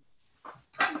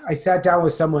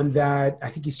someone that I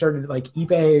think he started like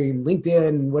eBay and LinkedIn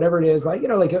and whatever it is, like, you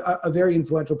know, like a very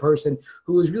influential person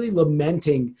who was really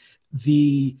lamenting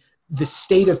the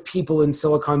state of people in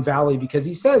Silicon Valley, because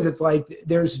he says it's like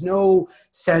there's no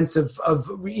sense of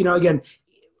you know, again,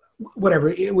 whatever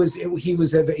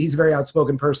he's a very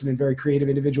outspoken person and very creative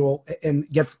individual, and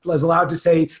is allowed to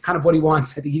say kind of what he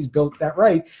wants. I think he's built that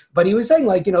right. But he was saying,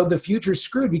 like, you know, the future's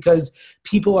screwed because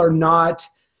people are not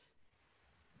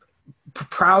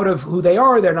proud of who they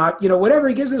are. They're not, you know, whatever.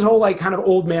 He gives this whole like kind of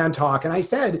old man talk. And I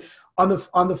said, on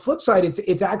the flip side,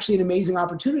 it's actually an amazing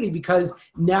opportunity, because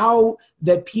now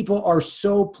that people are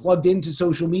so plugged into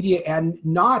social media and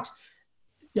not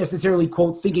necessarily,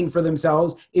 quote, thinking for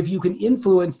themselves, if you can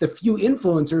influence the few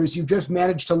influencers, you've just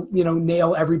managed to, you know,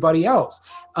 nail everybody else.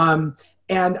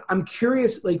 And I'm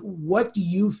curious, like, what do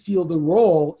you feel the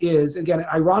role is, again,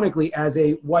 ironically, as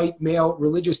a white male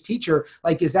religious teacher,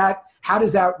 like, how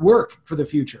does that work for the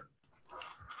future?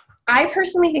 I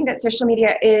personally think that social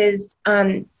media is,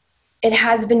 it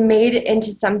has been made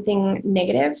into something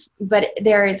negative, but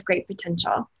there is great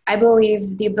potential. I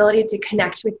believe the ability to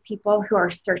connect with people who are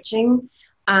searching,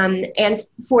 and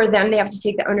for them, they have to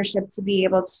take the ownership to be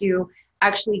able to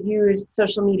actually use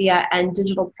social media and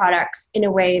digital products in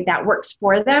a way that works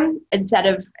for them, instead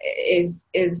of is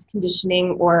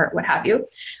conditioning or what have you.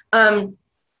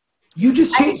 You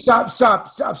just changed.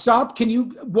 Stop. Can you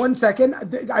 1 second?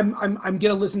 I'm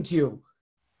gonna listen to you.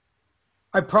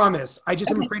 I promise. I just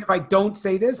am afraid if I don't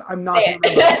say this, I'm not gonna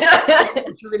remember.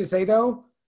 What you're gonna say though?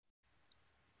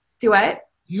 Do what?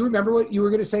 Do you remember what you were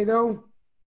gonna say though?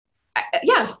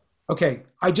 Yeah. Okay.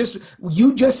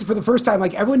 You just for the first time,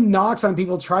 like, everyone knocks on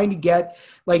people trying to get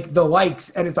like the likes,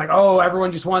 and it's like, oh,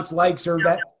 everyone just wants likes or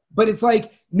that. But it's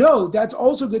like, no, that's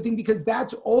also a good thing, because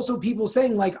that's also people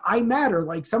saying, like, I matter,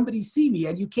 like, somebody see me.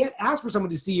 And you can't ask for someone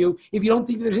to see you if you don't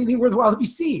think there's anything worthwhile to be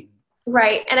seen.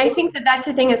 Right. And I think that that's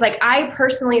the thing, is like, I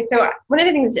personally, so one of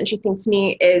the things that's interesting to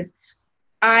me is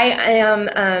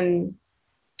I'm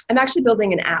actually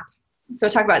building an app. So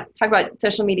talk about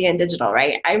social media and digital,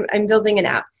 right? I'm building an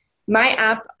app. My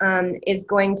app is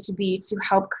going to be to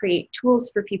help create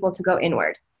tools for people to go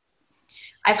inward.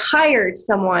 I've hired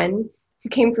someone who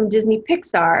came from Disney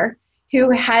Pixar, who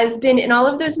has been in all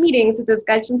of those meetings with those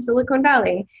guys from Silicon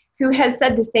Valley, who has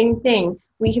said the same thing.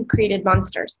 We have created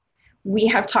monsters. We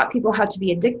have taught people how to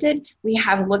be addicted. We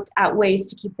have looked at ways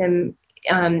to keep them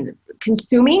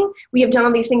consuming. We have done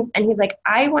all these things. And he's like,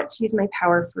 I want to use my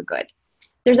power for good.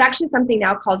 There's actually something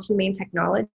now called humane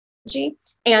technology.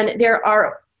 And there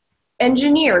are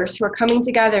engineers who are coming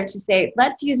together to say,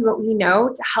 let's use what we know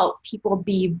to help people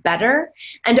be better,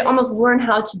 and to almost learn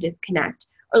how to disconnect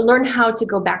or learn how to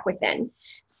go back within.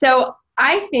 So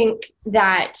I think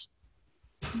that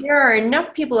there are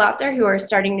enough people out there who are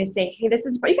starting to say, hey, this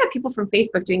is what you got. People from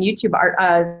Facebook doing YouTube art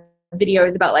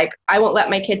videos about, like, I won't let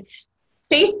my kids.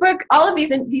 Facebook, all of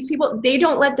these people, they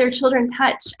don't let their children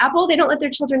touch. Apple, they don't let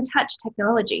their children touch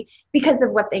technology because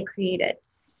of what they created.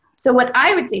 So what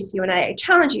I would say to you, and I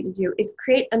challenge you to do, is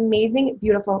create amazing,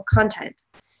 beautiful content,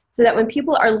 so that when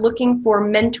people are looking for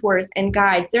mentors and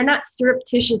guides, they're not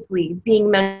surreptitiously being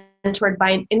mentored by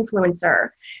an influencer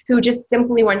who just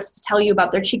simply wants to tell you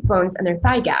about their cheekbones and their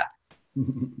thigh gap.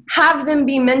 Have them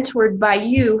be mentored by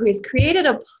you, who has created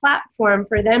a platform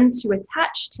for them to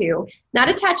attach to, not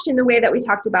attached in the way that we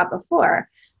talked about before,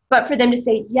 but for them to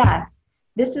say, yes,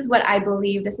 this is what I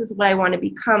believe, this is what I want to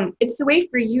become. It's the way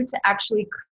for you to actually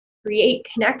create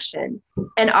connection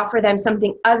and offer them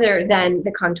something other than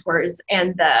the contours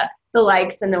and the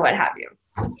likes and the what have you.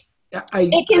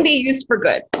 It can be used for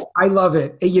good. I love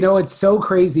it. You know, it's so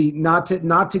crazy, not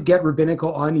to get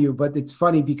rabbinical on you, but it's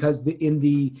funny because in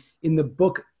the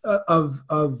book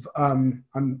I'm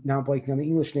now blanking on the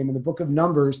English name, in the book of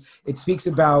Numbers, it speaks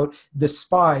about the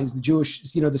spies, the Jewish,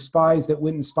 the spies that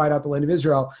went and spied out the land of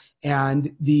Israel.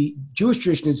 And the Jewish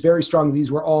tradition is very strong.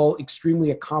 These were all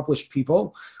extremely accomplished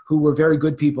people who were very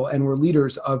good people and were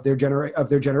leaders of their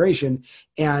generation.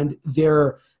 And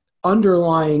their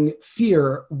underlying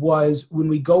fear was, when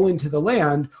we go into the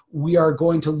land, we are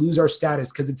going to lose our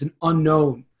status because it's an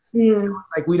unknown.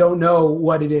 It's like, we don't know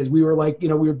what it is. We were like, we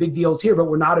were big deals here, but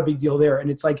we're not a big deal there. And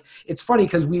it's like, it's funny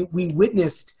because we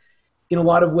witnessed in a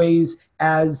lot of ways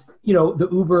as, the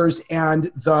Ubers and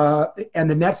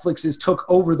the Netflixes took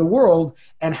over the world,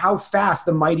 and how fast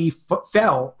the mighty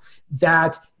fell,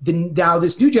 that now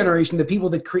this new generation, the people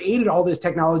that created all this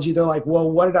technology, they're like,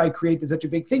 well, what did I create that's such a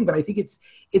big thing? But I think it's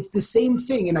the same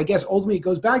thing. And I guess ultimately it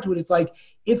goes back to it. It's like,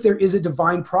 if there is a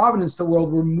divine providence to the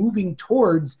world, we're moving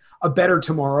towards a better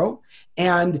tomorrow.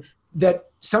 And that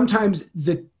sometimes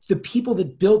the people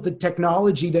that built the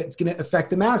technology that's going to affect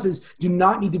the masses do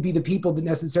not need to be the people that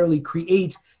necessarily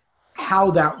create how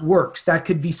that works. That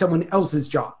could be someone else's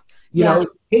job. To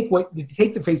take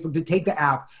the Facebook, to take the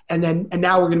app, and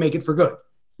now we're going to make it for good.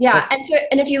 Yeah.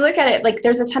 And if you look at it, like,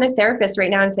 there's a ton of therapists right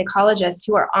now and psychologists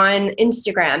who are on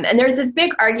Instagram. And there's this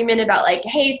big argument about, like,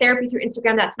 hey, therapy through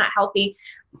Instagram, that's not healthy.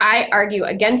 I argue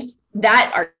against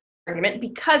that argument,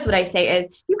 because what I say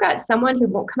is, you've got someone who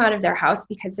won't come out of their house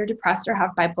because they're depressed or have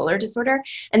bipolar disorder,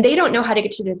 and they don't know how to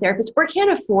get to their therapist or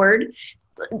can't afford,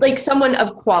 like, someone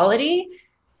of quality.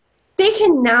 They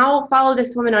can now follow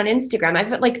this woman on Instagram. I've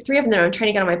got like 3 of them that I'm trying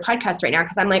to get on my podcast right now,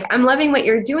 because I'm like, I'm loving what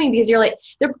you're doing, because you're like,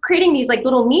 they're creating these like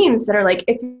little memes that are like,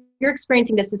 if you're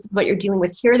experiencing this is what you're dealing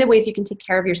with, here are the ways you can take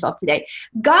care of yourself today.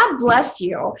 God bless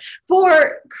you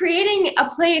for creating a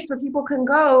place where people can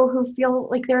go who feel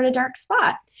like they're in a dark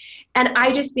spot. And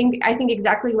I think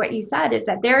exactly what you said is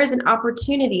that there is an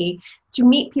opportunity to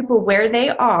meet people where they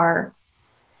are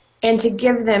and to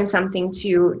give them something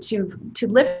to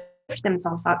lift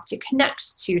themselves up, to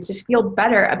connect to feel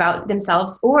better about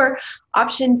themselves, or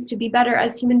options to be better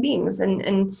as human beings,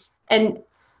 and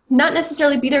not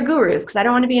necessarily be their gurus, because I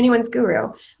don't want to be anyone's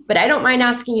guru, but I don't mind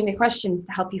asking you the questions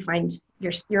to help you find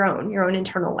your own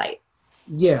internal light.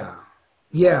 Yeah.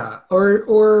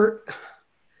 Or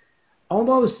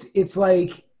almost, it's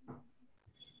like,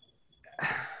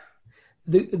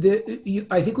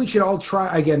 I think we should all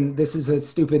try, again, this is a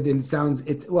stupid, and it sounds,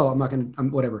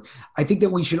 whatever. I think that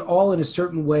we should all, in a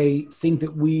certain way, think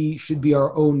that we should be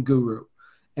our own guru.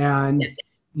 And,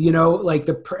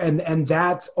 and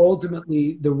that's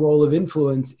ultimately the role of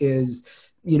influence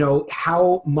is,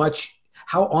 how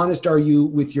honest are you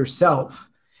with yourself,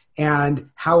 and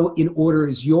how in order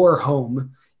is your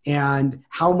home, and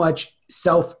how much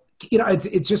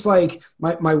it's just like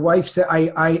my wife said,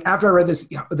 I after I read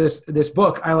this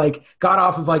book, I like got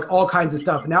off of like all kinds of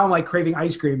stuff. And now I'm like craving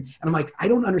ice cream. And I'm like, I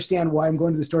don't understand why I'm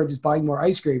going to the store and just buying more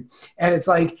ice cream. And it's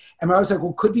like, and my wife's like,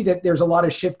 well, could be that there's a lot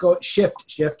of shift,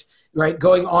 right,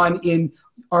 going on in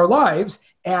our lives.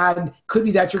 And could be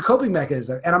that's your coping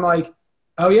mechanism. And I'm like,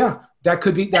 oh yeah, that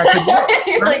could be. Right?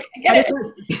 Like, and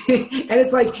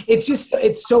it's like,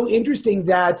 it's so interesting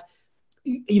that,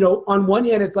 on one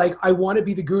hand, it's like, I want to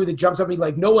be the guru that jumps up and be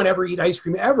like, no one ever eat ice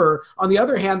cream ever. On the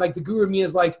other hand, like, the guru of me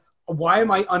is like, why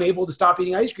am I unable to stop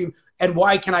eating ice cream? And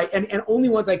why can I, and only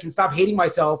once I can stop hating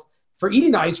myself for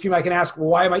eating the ice cream, I can ask, well,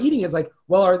 why am I eating it? It's like,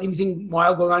 well, are anything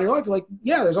wild going on in your life? You're like,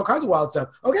 yeah, there's all kinds of wild stuff.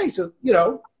 Okay. So,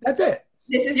 that's it.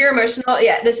 This is your emotional.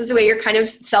 Yeah. This is the way you're kind of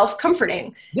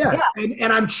self-comforting. Yes. Yeah.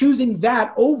 And I'm choosing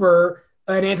that over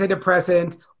an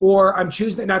antidepressant, or I'm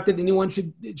choosing, not that anyone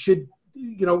should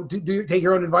take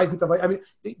your own advice and stuff like. I mean,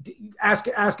 ask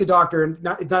a doctor, and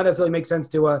it not necessarily makes sense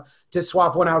to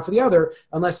swap one out for the other,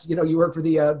 unless you work for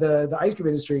the ice cream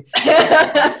industry.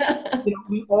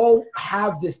 We all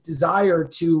have this desire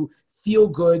to feel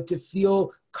good, to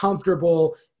feel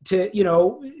comfortable, to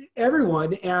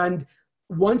everyone. And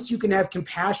once you can have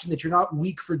compassion that you're not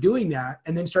weak for doing that,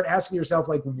 and then start asking yourself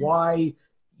like why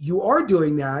you are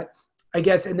doing that, I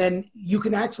guess, and then you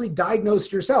can actually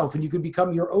diagnose yourself, and you can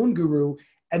become your own guru.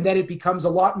 And then it becomes a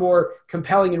lot more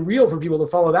compelling and real for people to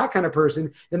follow that kind of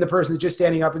person than the person that's just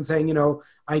standing up and saying,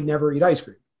 I never eat ice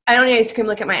cream. I don't eat ice cream.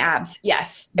 Look at my abs.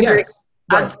 Yes. Agree. Yes.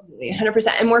 Absolutely. 100%.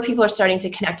 And more people are starting to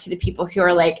connect to the people who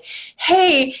are like,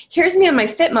 hey, here's me on my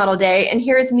fit model day. And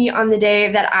here's me on the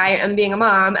day that I am being a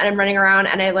mom and I'm running around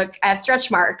and I have stretch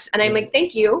marks. And I'm like,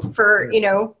 thank you for,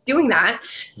 doing that.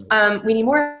 We need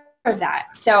more of that.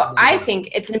 So I think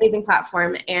it's an amazing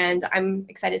platform, and I'm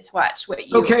excited to watch what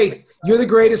you. Okay. You're the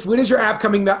greatest. When is your app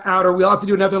coming out? Or we'll have to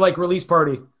do another release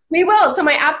party. We will. So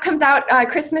my app comes out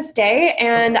Christmas Day,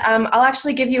 and I'll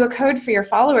actually give you a code for your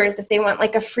followers if they want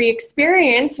like a free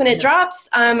experience when it drops.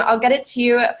 I'll get it to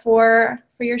you for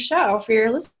your show, for your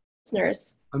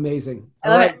listeners. Amazing.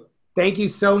 All right. Thank you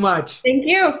so much. Thank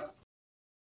you.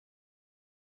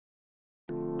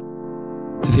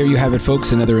 There you have it,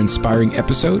 folks, another inspiring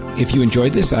episode. If you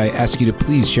enjoyed this, I ask you to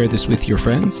please share this with your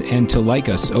friends and to like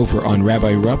us over on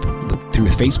Rabbi Rupp through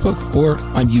Facebook or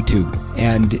on YouTube.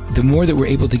 And the more that we're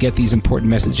able to get these important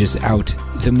messages out,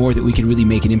 the more that we can really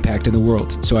make an impact in the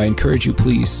world. So I encourage you,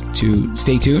 please, to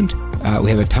stay tuned. We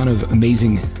have a ton of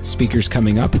amazing speakers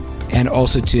coming up, and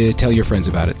also to tell your friends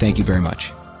about it. Thank you very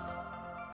much.